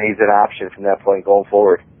 and then he's an option from that point going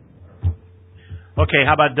forward. Okay,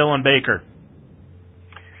 how about Dylan Baker?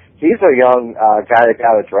 He's a young guy that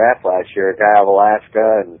got a draft last year, a guy out of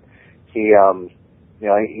Alaska, and he's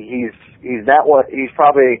not what he's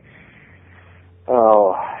probably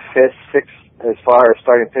fifth, sixth as far as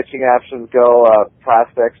starting pitching options go,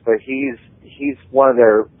 prospects, but he's one of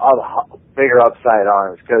their bigger upside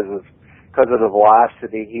arms because of the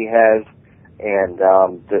velocity he has and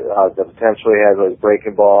the potential he has with his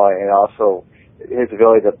breaking ball, and also his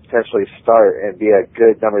ability to potentially start and be a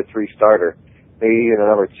good number 3 starter, maybe even a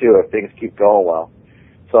number 2 if things keep going well.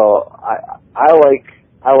 So I like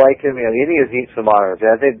him. The Indians need some arms, and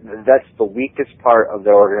I think that's the weakest part of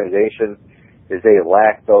their organization is they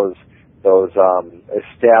lack those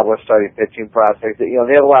established starting pitching prospects. They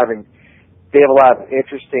have a lot of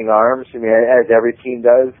interesting arms. I mean, as every team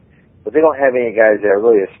does, but they don't have any guys that are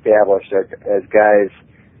really established as guys,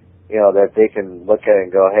 that they can look at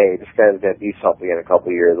and go, hey, this guy's going to be something in a couple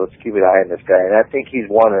of years. Let's keep an eye on this guy. And I think he's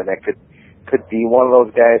one of them that could be one of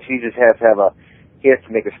those guys. He just has to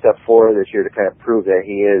make a step forward this year to kind of prove that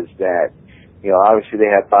he is that. Obviously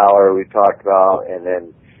they have Bauer we talked about, and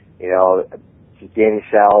then, Danny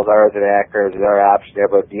Salazar and Akron is another option there,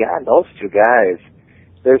 but beyond those two guys,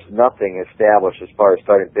 there's nothing established as far as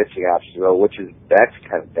starting pitching options go, that's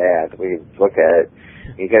kind of bad. When you look at it,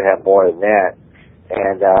 you got to have more than that.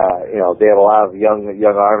 And they have a lot of young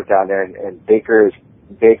arms down there, and Baker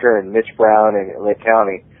and Mitch Brown and Lake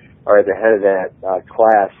County are at the head of that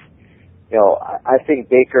class. I think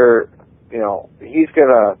Baker, he's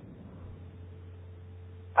gonna.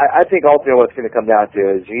 I think ultimately what it's going to come down to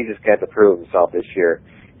is he just got to prove himself this year.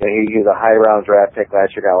 He was a high-round draft pick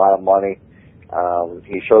last year, got a lot of money.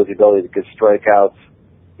 He shows the ability to get strikeouts.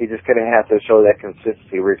 He's just going to have to show that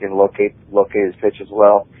consistency where he can locate his pitch as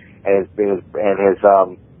well, and his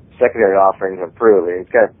secondary offerings improve. And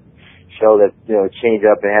he's got to show that change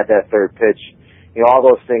up and have that third pitch. All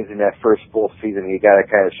those things in that first full season you got to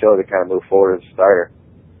kind of show to kind of move forward as a starter.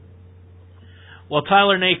 Well,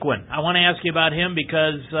 Tyler Naquin, I want to ask you about him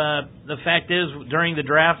because the fact is, during the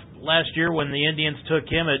draft last year when the Indians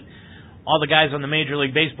took him, all the guys on the Major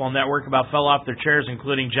League Baseball Network about fell off their chairs,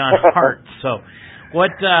 including John Hart. So,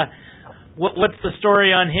 what's the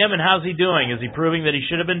story on him, and how's he doing? Is he proving that he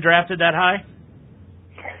should have been drafted that high?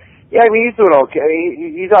 Yeah, I mean, he's doing okay.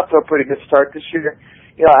 He's off to a pretty good start this year.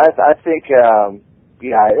 I think.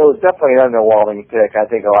 It was definitely an underwhelming pick. I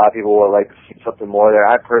think a lot of people would like to see something more there.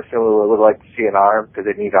 I personally would like to see an arm because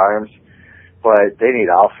they need arms, but they need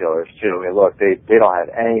outfielders too. I mean, look, they don't have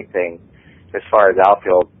anything as far as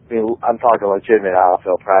outfield. I mean, I'm talking legitimate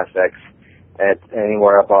outfield prospects at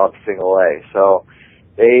anywhere above single A. So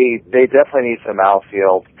they definitely need some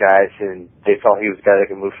outfield guys, and they felt he was a guy that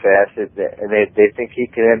can move fast, and they think he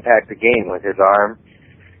can impact the game with his arm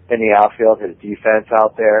in the outfield, his defense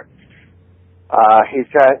out there.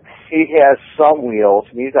 He has some wheels.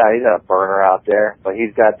 He's not a burner out there, but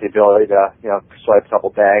he's got the ability to, swipe a couple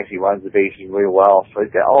bags. He runs the bases really well. So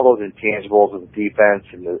he's got all those intangibles of the defense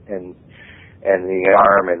and the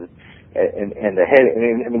arm and the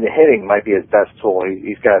hitting. I mean, the hitting might be his best tool.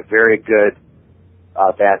 He's got a very good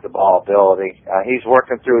bat-the-ball ability. He's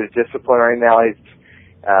working through his discipline right now.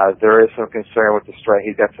 There is some concern with the strike.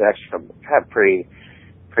 He's got actually had pretty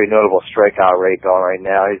notable strikeout rate going right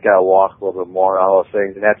now. He's got to walk a little bit more and all those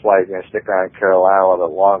things, and that's why he's going to stick around in Carolina a little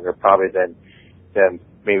bit longer, probably than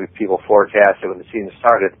maybe people forecasted when the season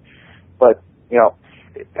started. But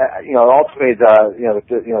ultimately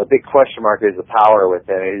the big question mark is the power with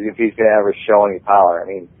him. If he's going to ever show any power. I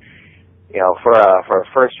mean, for a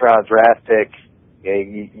first round draft pick,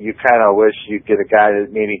 you kind of wish you'd get a guy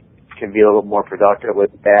that maybe can be a little more productive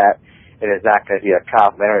with the bat, and is not going to be a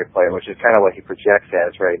complimentary player, which is kind of what he projects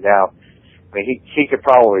as right now. I mean, he could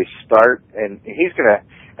probably start, and he's going to.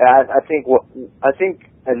 I think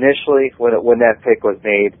initially when that pick was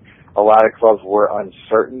made, a lot of clubs were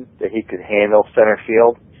uncertain that he could handle center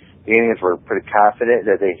field. The Indians were pretty confident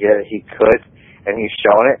that he could, and he's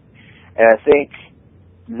shown it. And I think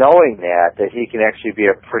knowing that he can actually be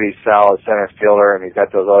a pretty solid center fielder and he's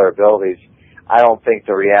got those other abilities, I don't think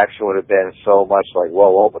the reaction would have been so much like,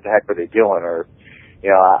 whoa, what the heck are they doing? Or,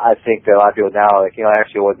 I think that a lot of people now are like,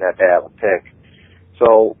 actually wasn't that bad of a pick.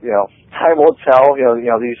 So, time will tell,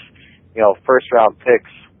 these, first round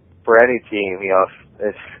picks for any team,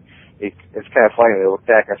 it's kind of funny to look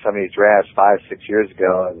back on some of these drafts 5-6 years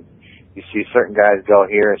ago and you see certain guys go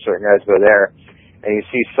here and certain guys go there and you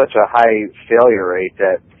see such a high failure rate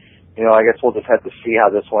that, I guess we'll just have to see how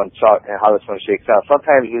this one shakes out.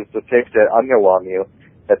 Sometimes it's the picks that underwhelm you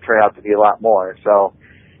that turn out to be a lot more. So,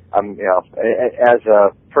 as a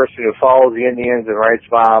person who follows the Indians and writes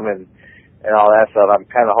bomb and all that stuff, I'm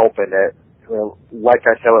kind of hoping that, like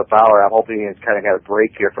I said with Bauer, I'm hoping the Indians kind of got a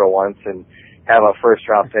break here for once and have a first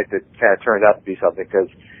round pick that kind of turns out to be something, because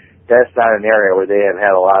that's not an area where they have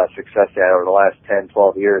had a lot of success at over the last 10,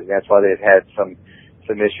 12 years, and that's why they've had some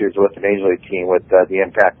issues with the Major League team with the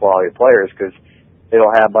impact quality of players, because they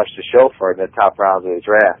don't have much to show for it in the top rounds of the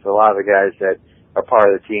draft. A lot of the guys that are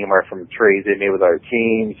part of the team are from trades they made with other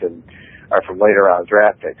teams and are from later round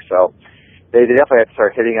draft picks. So they definitely have to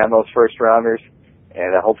start hitting on those first rounders,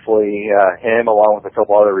 and hopefully him, along with a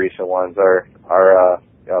couple other recent ones, are a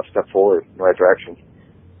step forward in the right direction.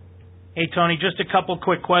 Hey, Tony, just a couple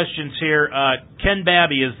quick questions here. Ken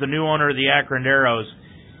Babby is the new owner of the Akron Arrows.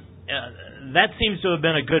 That seems to have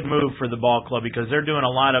been a good move for the ball club because they're doing a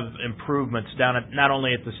lot of improvements down at not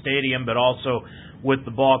only at the stadium but also with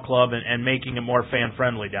the ball club and making it more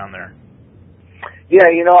fan-friendly down there. Yeah,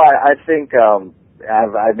 I think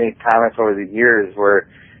I've made comments over the years where,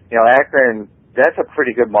 Akron, that's a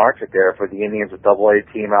pretty good market there for the Indians, a AA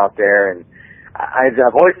team out there, and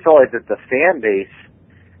I've always felt like that the fan base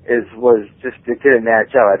it didn't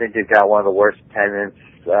match up. I think they've got one of the worst attendance.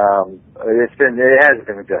 It hasn't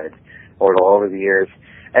been good over the years,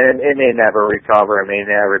 and it may never recover. It may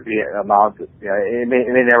never amount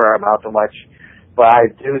to much. But I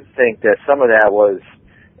do think that some of that was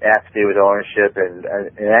have to do with ownership and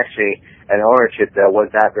actually an ownership that was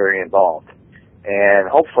not very involved. And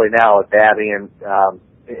hopefully now with Babby in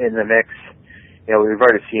the mix, we've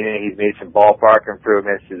already seen it. He's made some ballpark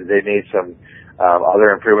improvements. They made some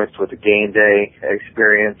other improvements with the game day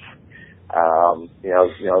experience. And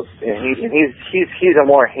he's a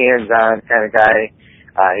more hands-on kind of guy.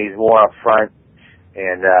 He's more up front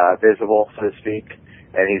and visible, so to speak,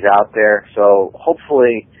 and he's out there. So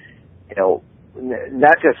hopefully,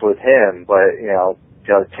 not just with him, but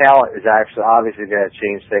talent is actually obviously going to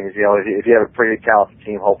change things. If you have a pretty talented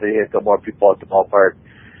team, hopefully you get more people at the ballpark.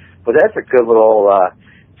 But that's a good little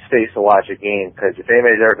space to watch a game, because if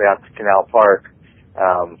anybody's ever been out to Canal Park,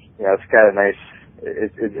 it's kind of nice.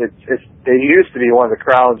 It used to be one of the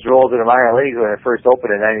crown jewels in the minor leagues when it first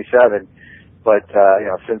opened in '97, but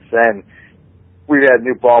since then we've had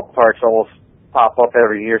new ballparks almost pop up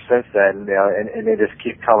every year since then, and they just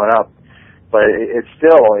keep coming up. But it's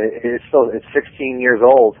 16 years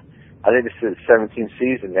old. I think this is the 17th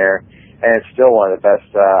season there, and it's still one of the best.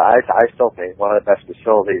 I still think one of the best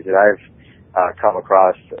facilities that I've come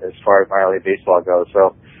across as far as minor league baseball goes.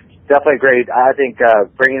 So. Definitely great. I think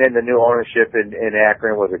bringing in the new ownership in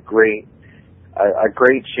Akron was a great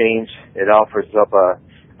change. It offers up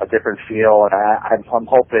a different feel, and I'm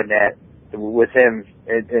hoping that with him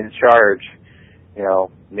in charge,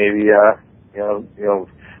 maybe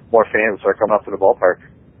more fans are coming up to the ballpark.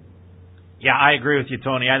 Yeah, I agree with you,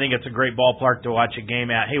 Tony. I think it's a great ballpark to watch a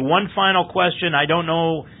game at. Hey, one final question. I don't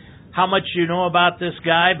know how much you know about this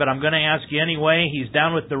guy, but I'm going to ask you anyway. He's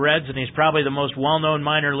down with the Reds, and he's probably the most well-known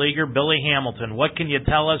minor leaguer, Billy Hamilton. What can you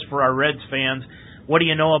tell us for our Reds fans? What do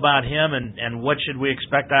you know about him, and what should we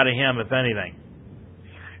expect out of him, if anything?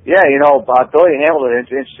 Yeah, Billy Hamilton is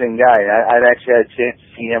an interesting guy. I've actually had a chance to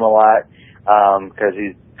see him a lot because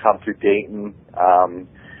he's come through Dayton,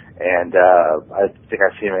 and I think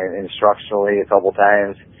I've seen him instructionally a couple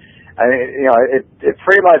times. I mean, it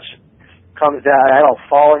pretty much comes down. I don't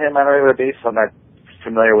follow him on a regular basis. I'm not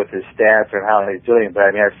familiar with his stats or how he's doing, but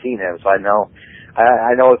I mean, I've seen him, so I know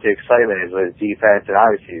what the excitement is with his defense and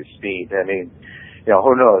obviously his speed. I mean,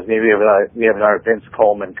 who knows? Maybe we have another Vince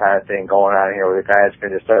Coleman kind of thing going on here, where the guys can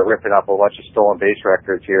just start ripping up a bunch of stolen base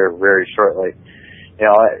records here very shortly.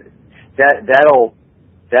 That'll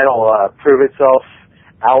prove itself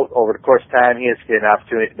out over the course of time. He has to get an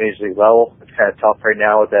opportunity at the Major League level. It's kind of tough right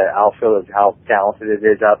now with the outfield, of how talented it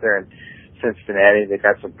is out there in Cincinnati. They've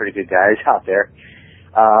got some pretty good guys out there.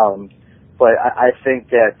 But I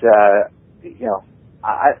think that,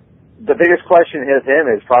 the biggest question with him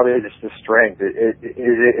is probably just the strength. Is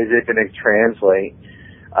it going to translate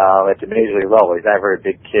at the Major League level? He's not a very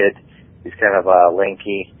big kid. He's kind of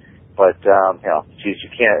lanky. But, you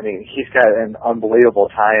can't, I mean, he's got an unbelievable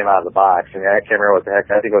time out of the box. I mean, I can't remember what the heck,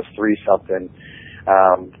 I think it was 3-something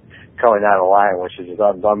coming down the line, which is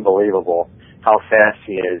unbelievable how fast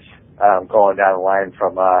he is going down the line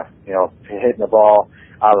from, hitting the ball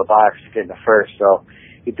out of the box to getting the first. So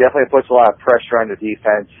he definitely puts a lot of pressure on the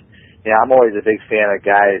defense. I'm always a big fan of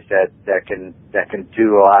guys that can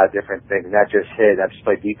do a lot of different things, not just hit, not just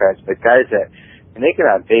play defense, but guys that when they get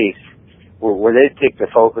on base, where they take the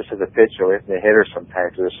focus of the pitcher and the hitter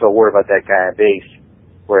sometimes, they're so worried about that guy on base,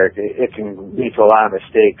 where it can lead to a lot of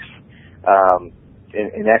mistakes,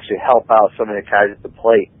 and actually help out some of the guys at the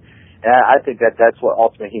plate. And I think that's what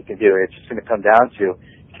ultimately he can do. It's just going to come down to,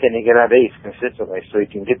 can he get on base consistently so he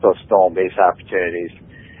can get those stolen base opportunities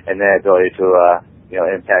and that ability to,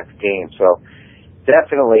 impact the game. So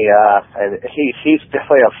definitely, he's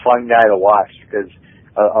definitely a fun guy to watch because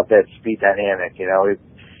of that speed dynamic.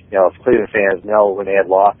 If Cleveland fans know when they had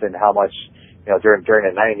Lofton, how much, during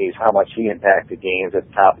the 90s, how much he impacted games at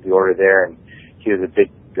the top of the order there, and he was a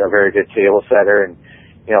very good table setter, and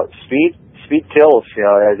speed kills,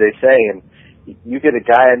 as they say, and you get a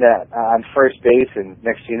guy on first base, and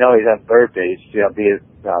next thing you know, he's on third base, be it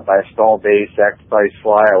by a stolen base, sacrifice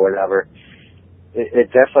fly, or whatever.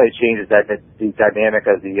 It definitely changes the dynamic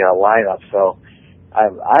of the lineup. So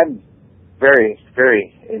I'm very,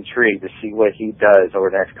 very intrigued to see what he does over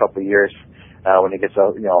the next couple of years when he gets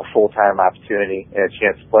a full-time opportunity and a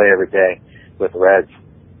chance to play every day with the Reds.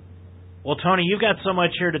 Well, Tony, you've got so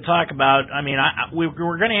much here to talk about. I mean, we're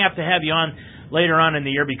going to have you on later on in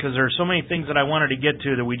the year because there are so many things that I wanted to get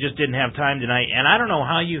to that we just didn't have time tonight. And I don't know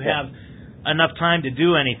how you have enough time to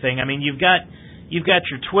do anything. I mean, you've got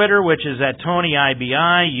your Twitter, which is at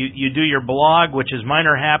TonyIBI. You do your blog, which is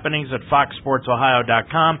Minor Happenings at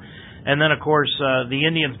FoxSportsOhio.com. And then, of course, the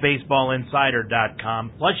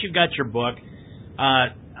IndiansBaseballInsider.com. Plus, you've got your book.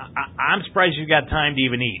 I'm surprised you've got time to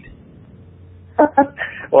even eat.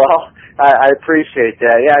 Well, I appreciate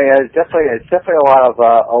that. Yeah, it's definitely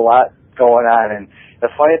a lot going on. And the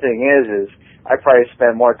funny thing is I probably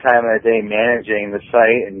spend more time in a day managing the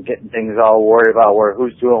site and getting things all worried about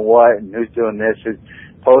who's doing what and who's doing this, who's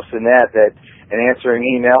posting that, and answering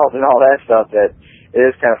emails and all that stuff. That it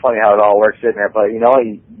is kind of funny how it all works in there. But you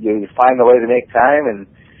find a way to make time, and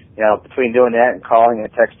between doing that and calling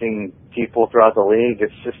and texting people throughout the league,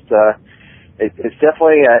 it's just it's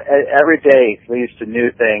definitely every day leads to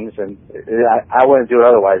new things, and I wouldn't do it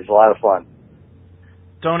otherwise. It's a lot of fun.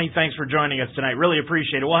 Tony, thanks for joining us tonight. Really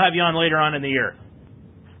appreciate it. We'll have you on later on in the year.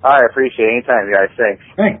 I appreciate it. Anytime, guys. Thanks.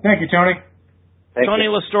 Thank you, Tony. Tony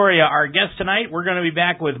Lastoria, our guest tonight. We're going to be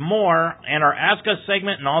back with more and our Ask Us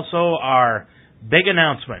segment and also our big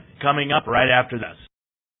announcement coming up right after this.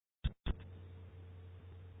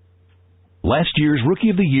 Last year's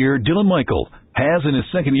Rookie of the Year, Dylan Michael, has in his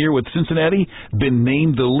second year with Cincinnati been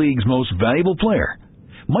named the league's most valuable player.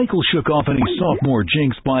 Michael shook off any sophomore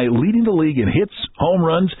jinx by leading the league in hits, home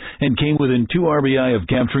runs, and came within 2 RBI of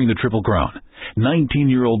capturing the Triple Crown.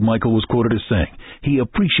 19-year-old Michael was quoted as saying he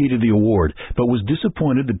appreciated the award, but was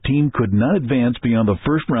disappointed the team could not advance beyond the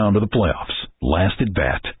first round of the playoffs. Last at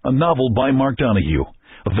Bat, a novel by Mark Donahue,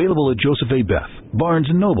 available at Joseph A. Beth, Barnes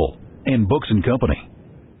 & Noble, and Books & Company.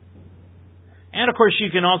 And, of course, you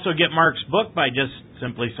can also get Mark's book by just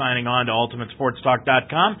simply signing on to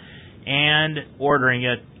UltimateSportsTalk.com and ordering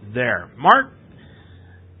it there. Mark,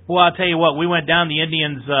 well, I'll tell you what, we went down the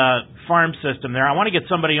Indians' farm system there. I want to get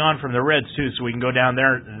somebody on from the Reds, too, so we can go down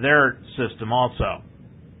their system also.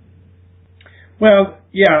 Well,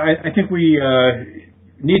 yeah, I think we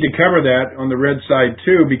need to cover that on the Red side,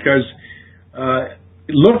 too, because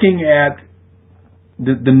looking at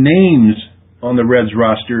the names on the Reds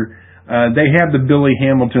roster, they have the Billy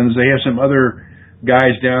Hamiltons. They have some other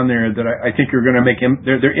guys down there that I think are going to make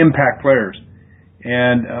they're impact players.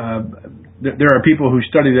 And there are people who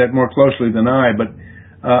study that more closely than I, but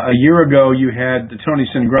a year ago you had Tony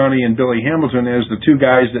Cingrani and Billy Hamilton as the two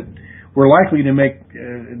guys that were likely to make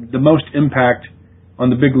the most impact on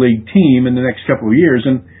the big league team in the next couple of years,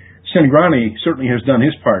 and Cingrani certainly has done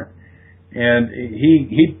his part. And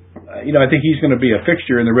he I think he's going to be a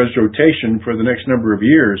fixture in the Reds rotation for the next number of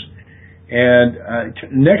years.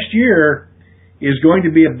 And next year is going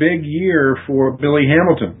to be a big year for Billy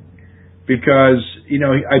Hamilton, because,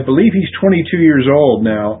 I believe he's 22 years old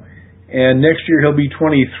now, and next year he'll be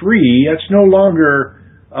 23. That's no longer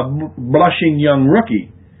a blushing young rookie.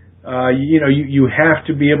 You have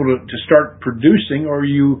to be able to start producing, or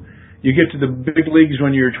you get to the big leagues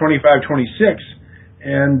when you're 25, 26,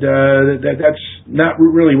 and that's not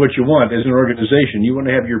really what you want as an organization. You want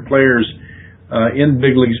to have your players in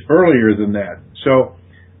big leagues earlier than that. So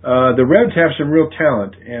the Reds have some real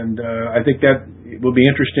talent, and I think that will be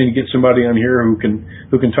interesting to get somebody on here who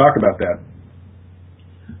can talk about that.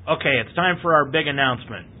 Okay, it's time for our big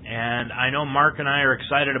announcement, and I know Mark and I are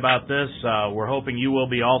excited about this. We're hoping you will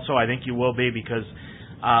be also. I think you will be, because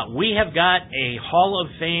we have got a Hall of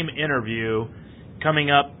Fame interview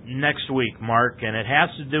coming up next week, Mark, and it has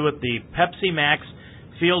to do with the Pepsi Max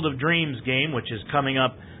Field of Dreams game, which is coming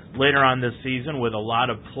up later on this season with a lot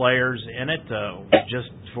of players in it. Just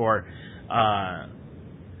for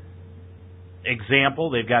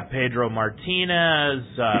example, they've got Pedro Martinez,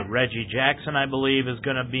 Reggie Jackson, I believe, is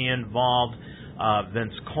going to be involved,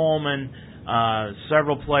 Vince Coleman,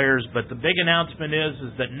 several players. But the big announcement is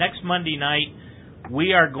that next Monday night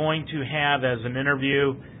we are going to have as an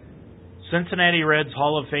interview Cincinnati Reds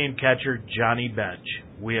Hall of Fame catcher Johnny Bench.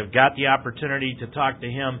 We have got the opportunity to talk to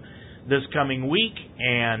him this coming week,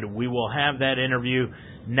 and we will have that interview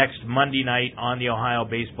next Monday night on the Ohio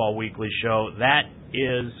Baseball Weekly Show. That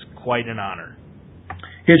is quite an honor.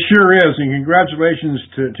 It sure is, and congratulations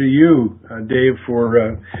to you, Dave,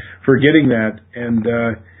 for getting that. And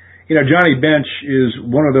Johnny Bench is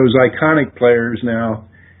one of those iconic players now.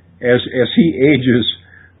 As he ages,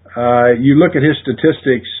 you look at his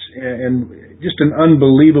statistics, and just an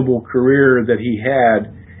unbelievable career that he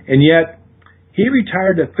had, and yet he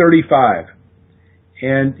retired at 35.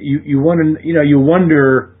 And you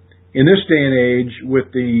wonder in this day and age,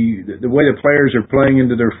 with the way the players are playing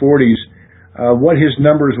into their 40s, what his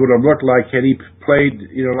numbers would have looked like had he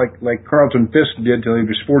played, like Carlton Fisk did till he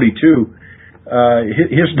was 42.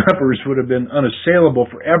 His numbers would have been unassailable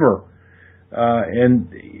forever.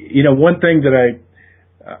 And one thing that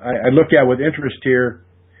I look at with interest here,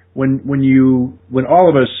 when all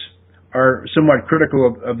of us are somewhat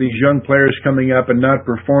critical of these young players coming up and not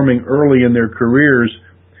performing early in their careers,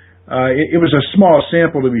 it was a small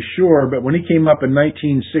sample to be sure, but when he came up in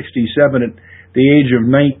 1967 at the age of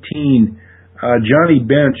 19, Johnny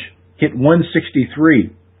Bench hit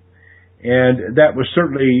 163, and that was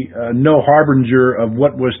certainly no harbinger of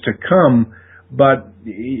what was to come. But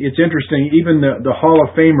it's interesting, even the Hall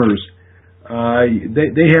of Famers,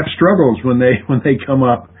 they have struggles when they come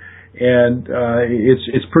up. And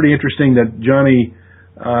it's pretty interesting that Johnny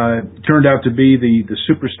turned out to be the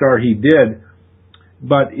superstar he did.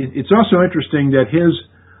 But it's also interesting that his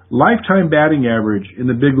lifetime batting average in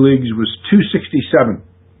the big leagues was .267,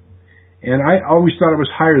 and I always thought it was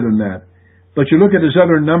higher than that. But you look at his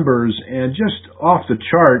other numbers, and just off the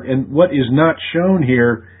chart. And what is not shown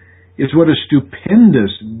here is what a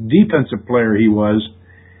stupendous defensive player he was.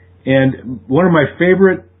 And one of my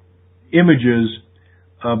favorite images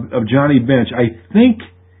of Johnny Bench, I think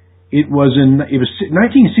it was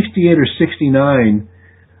 1968 or 69.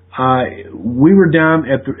 We were down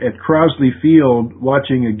at Crosley Field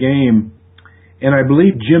watching a game, and I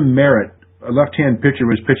believe Jim Merritt, a left-hand pitcher,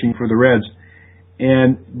 was pitching for the Reds.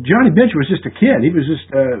 And Johnny Bench was just a kid. He was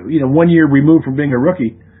just 1 year removed from being a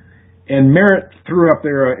rookie. And Merritt threw up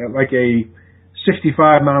there like a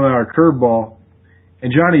 65-mile-an-hour curveball,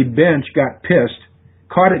 and Johnny Bench got pissed,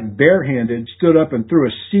 caught it barehanded, stood up and threw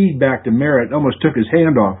a seed back to Merritt, almost took his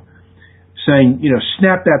hand off, saying,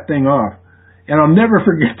 snap that thing off. And I'll never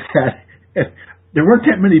forget that. There weren't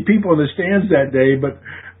that many people in the stands that day, but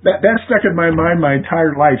that stuck in my mind my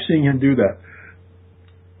entire life, seeing him do that.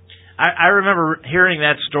 I remember hearing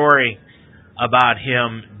that story about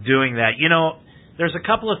him doing that. There's a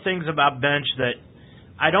couple of things about Bench that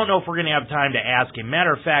I don't know if we're going to have time to ask him.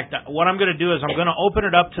 Matter of fact, what I'm going to do is I'm going to open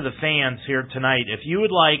it up to the fans here tonight. If you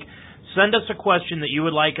would like, send us a question that you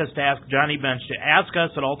would like us to ask Johnny Bench, to ask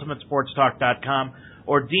us at ultimatesportstalk.com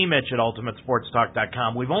or dmitch at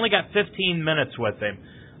ultimatesportstalk.com. We've only got 15 minutes with him,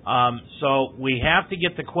 so we have to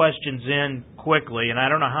get the questions in quickly, and I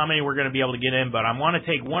don't know how many we're going to be able to get in, but I want to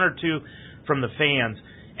take one or two from the fans.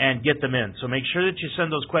 and get them in. So make sure that you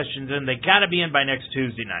send those questions in. They got to be in by next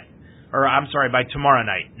Tuesday night. Or, I'm sorry, by tomorrow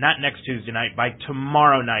night. Not next Tuesday night. By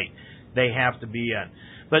tomorrow night, they have to be in.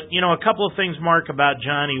 But, a couple of things, Mark, about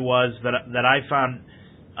Johnny was that I found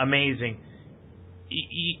amazing.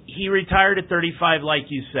 He retired at 35, like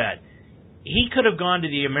you said. He could have gone to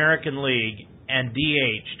the American League and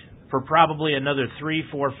DH'd for probably another 3,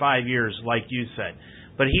 4, 5 years, like you said.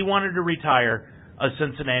 But he wanted to retire a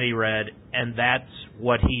Cincinnati Red, and that's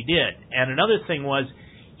what he did. And another thing was,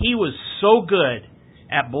 he was so good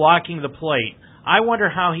at blocking the plate. I wonder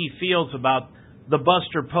how he feels about the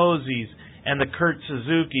Buster Posies and the Kurt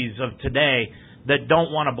Suzuki's of today that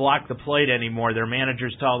don't want to block the plate anymore. Their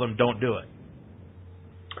managers tell them, don't do it.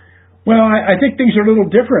 Well, I think things are a little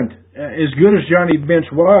different. As good as Johnny Bench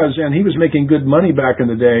was, and he was making good money back in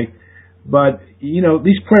the day, but,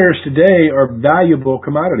 these players today are valuable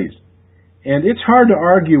commodities. And it's hard to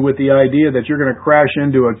argue with the idea that you're going to crash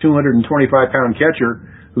into a 225-pound catcher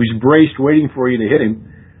who's braced waiting for you to hit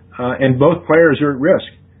him, and both players are at risk.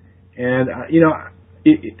 And,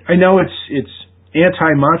 I know it's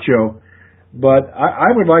anti-macho, but I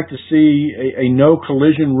would like to see a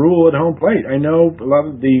no-collision rule at home plate. I know a lot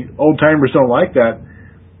of the old-timers don't like that,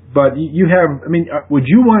 but would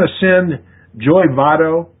you want to send Joey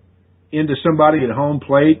Votto into somebody at home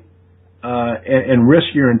plate and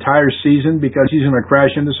risk your entire season because he's going to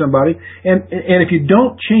crash into somebody? And if you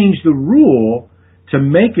don't change the rule to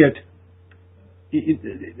make it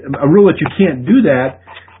a rule that you can't do that,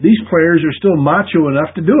 these players are still macho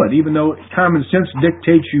enough to do it, even though common sense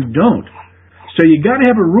dictates you don't. So you got to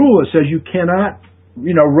have a rule that says you cannot,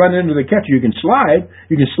 run into the catcher. You can slide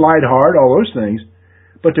hard, all those things,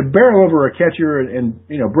 but to barrel over a catcher and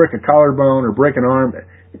break a collarbone or break an arm,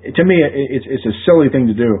 to me, it's a silly thing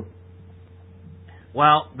to do.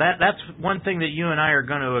 Well, that's one thing that you and I are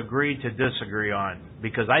going to agree to disagree on,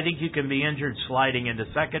 because I think you can be injured sliding into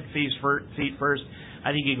second, feet first.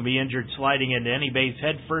 I think you can be injured sliding into any base,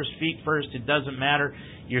 head first, feet first. It doesn't matter.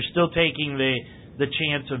 You're still taking the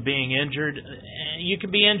chance of being injured. You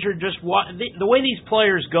can be injured just the way these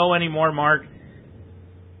players go anymore, Mark.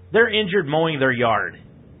 They're injured mowing their yard.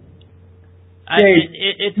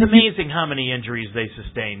 It's amazing how many injuries they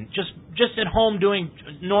sustain just at home doing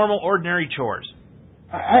normal, ordinary chores.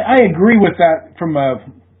 I agree with that from a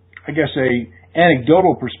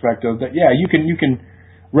anecdotal perspective. That you can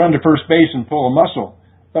run to first base and pull a muscle,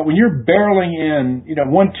 but when you're barreling in,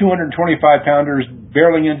 one 225-pounder is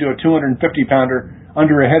barreling into a 250-pounder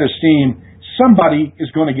under a head of steam, somebody is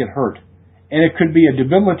going to get hurt, and it could be a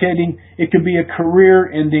debilitating, it could be a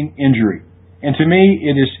career-ending injury. And to me,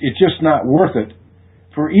 it's just not worth it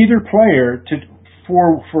for either player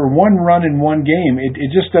for one run in one game.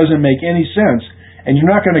 It just doesn't make any sense. And you're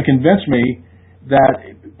not going to convince me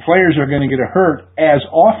that players are going to get hurt as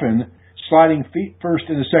often sliding feet first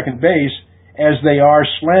into second base as they are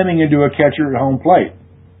slamming into a catcher at home plate.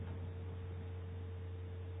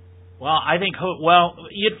 Well,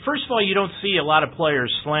 first of all, you don't see a lot of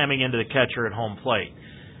players slamming into the catcher at home plate.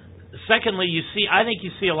 Secondly, I think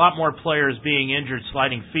you see a lot more players being injured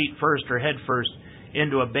sliding feet first or head first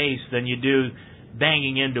into a base than you do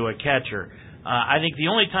banging into a catcher. I think the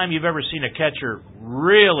only time you've ever seen a catcher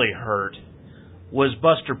really hurt was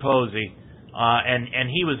Buster Posey, and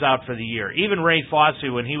he was out for the year. Even Ray Fosse,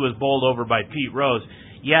 when he was bowled over by Pete Rose,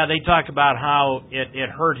 they talk about how it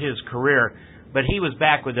hurt his career, but he was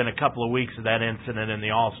back within a couple of weeks of that incident in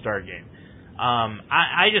the All-Star game.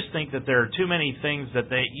 I just think that there are too many things that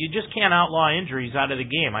you just can't outlaw injuries out of the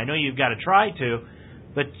game. I know you've got to try to,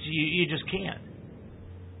 but you just can't.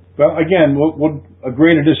 Well, again, we'll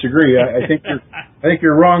agree to disagree. I think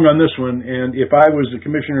you're wrong on this one. And if I was the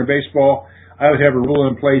commissioner of baseball, I would have a rule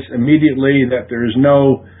in place immediately that there is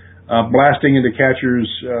no blasting into catchers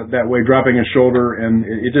that way, dropping a shoulder, and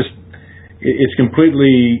it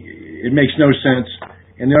makes no sense.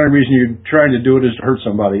 And the only reason you're trying to do it is to hurt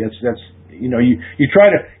somebody. You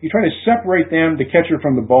try to separate the catcher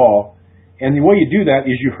from the ball, and the way you do that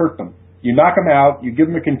is you hurt them. You knock them out. You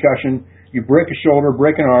give them a concussion. You break a shoulder,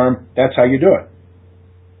 break an arm. That's how you do it.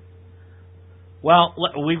 Well,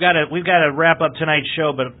 we've got to wrap up tonight's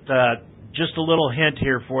show, but just a little hint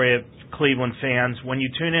here for you, Cleveland fans. When you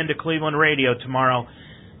tune into Cleveland radio tomorrow,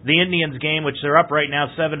 the Indians game, which they're up right now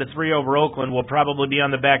 7-3 over Oakland, will probably be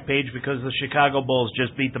on the back page because the Chicago Bulls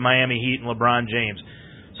just beat the Miami Heat and LeBron James.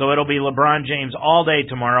 So it'll be LeBron James all day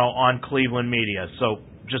tomorrow on Cleveland media. So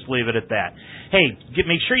just leave it at that. Hey,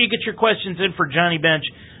 make sure you get your questions in for Johnny Bench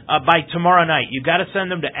by tomorrow night. You've got to send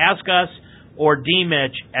them to Ask Us or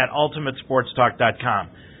DMitch at UltimateSportsTalk.com.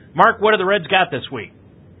 Mark, what do the Reds got this week?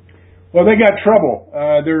 Well, they got trouble.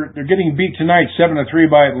 They're getting beat tonight 7-3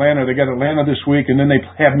 by Atlanta. They got Atlanta this week, and then they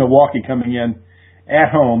have Milwaukee coming in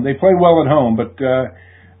at home. They play well at home, but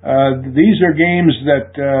these are games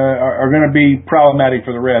that are going to be problematic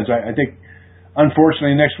for the Reds. I think,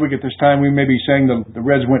 unfortunately, next week at this time we may be saying the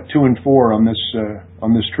Reds went 2-4 on this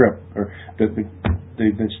trip, or the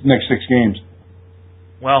next 6 games.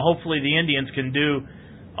 Well, hopefully the Indians can do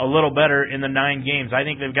a little better in the 9 games. I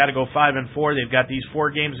think they've got to go 5-4. They've got these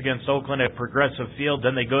 4 games against Oakland at Progressive Field.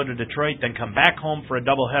 Then they go to Detroit, then come back home for a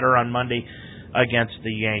doubleheader on Monday against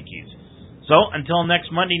the Yankees. So until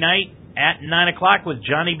next Monday night at 9 o'clock with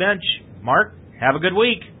Johnny Bench. Mark, have a good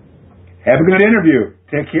week. Have a good interview.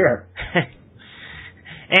 Take care.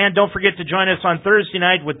 And don't forget to join us on Thursday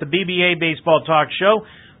night with the BBA Baseball Talk Show.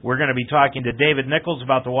 We're going to be talking to David Nichols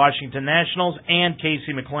about the Washington Nationals and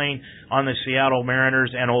Casey McLean on the Seattle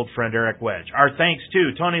Mariners and old friend Eric Wedge. Our thanks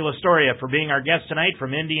to Tony Lastoria for being our guest tonight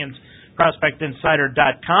from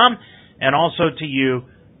IndiansProspectInsider.com, and also to you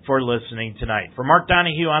for listening tonight. For Mark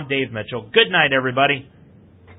Donahue, I'm Dave Mitchell. Good night, everybody.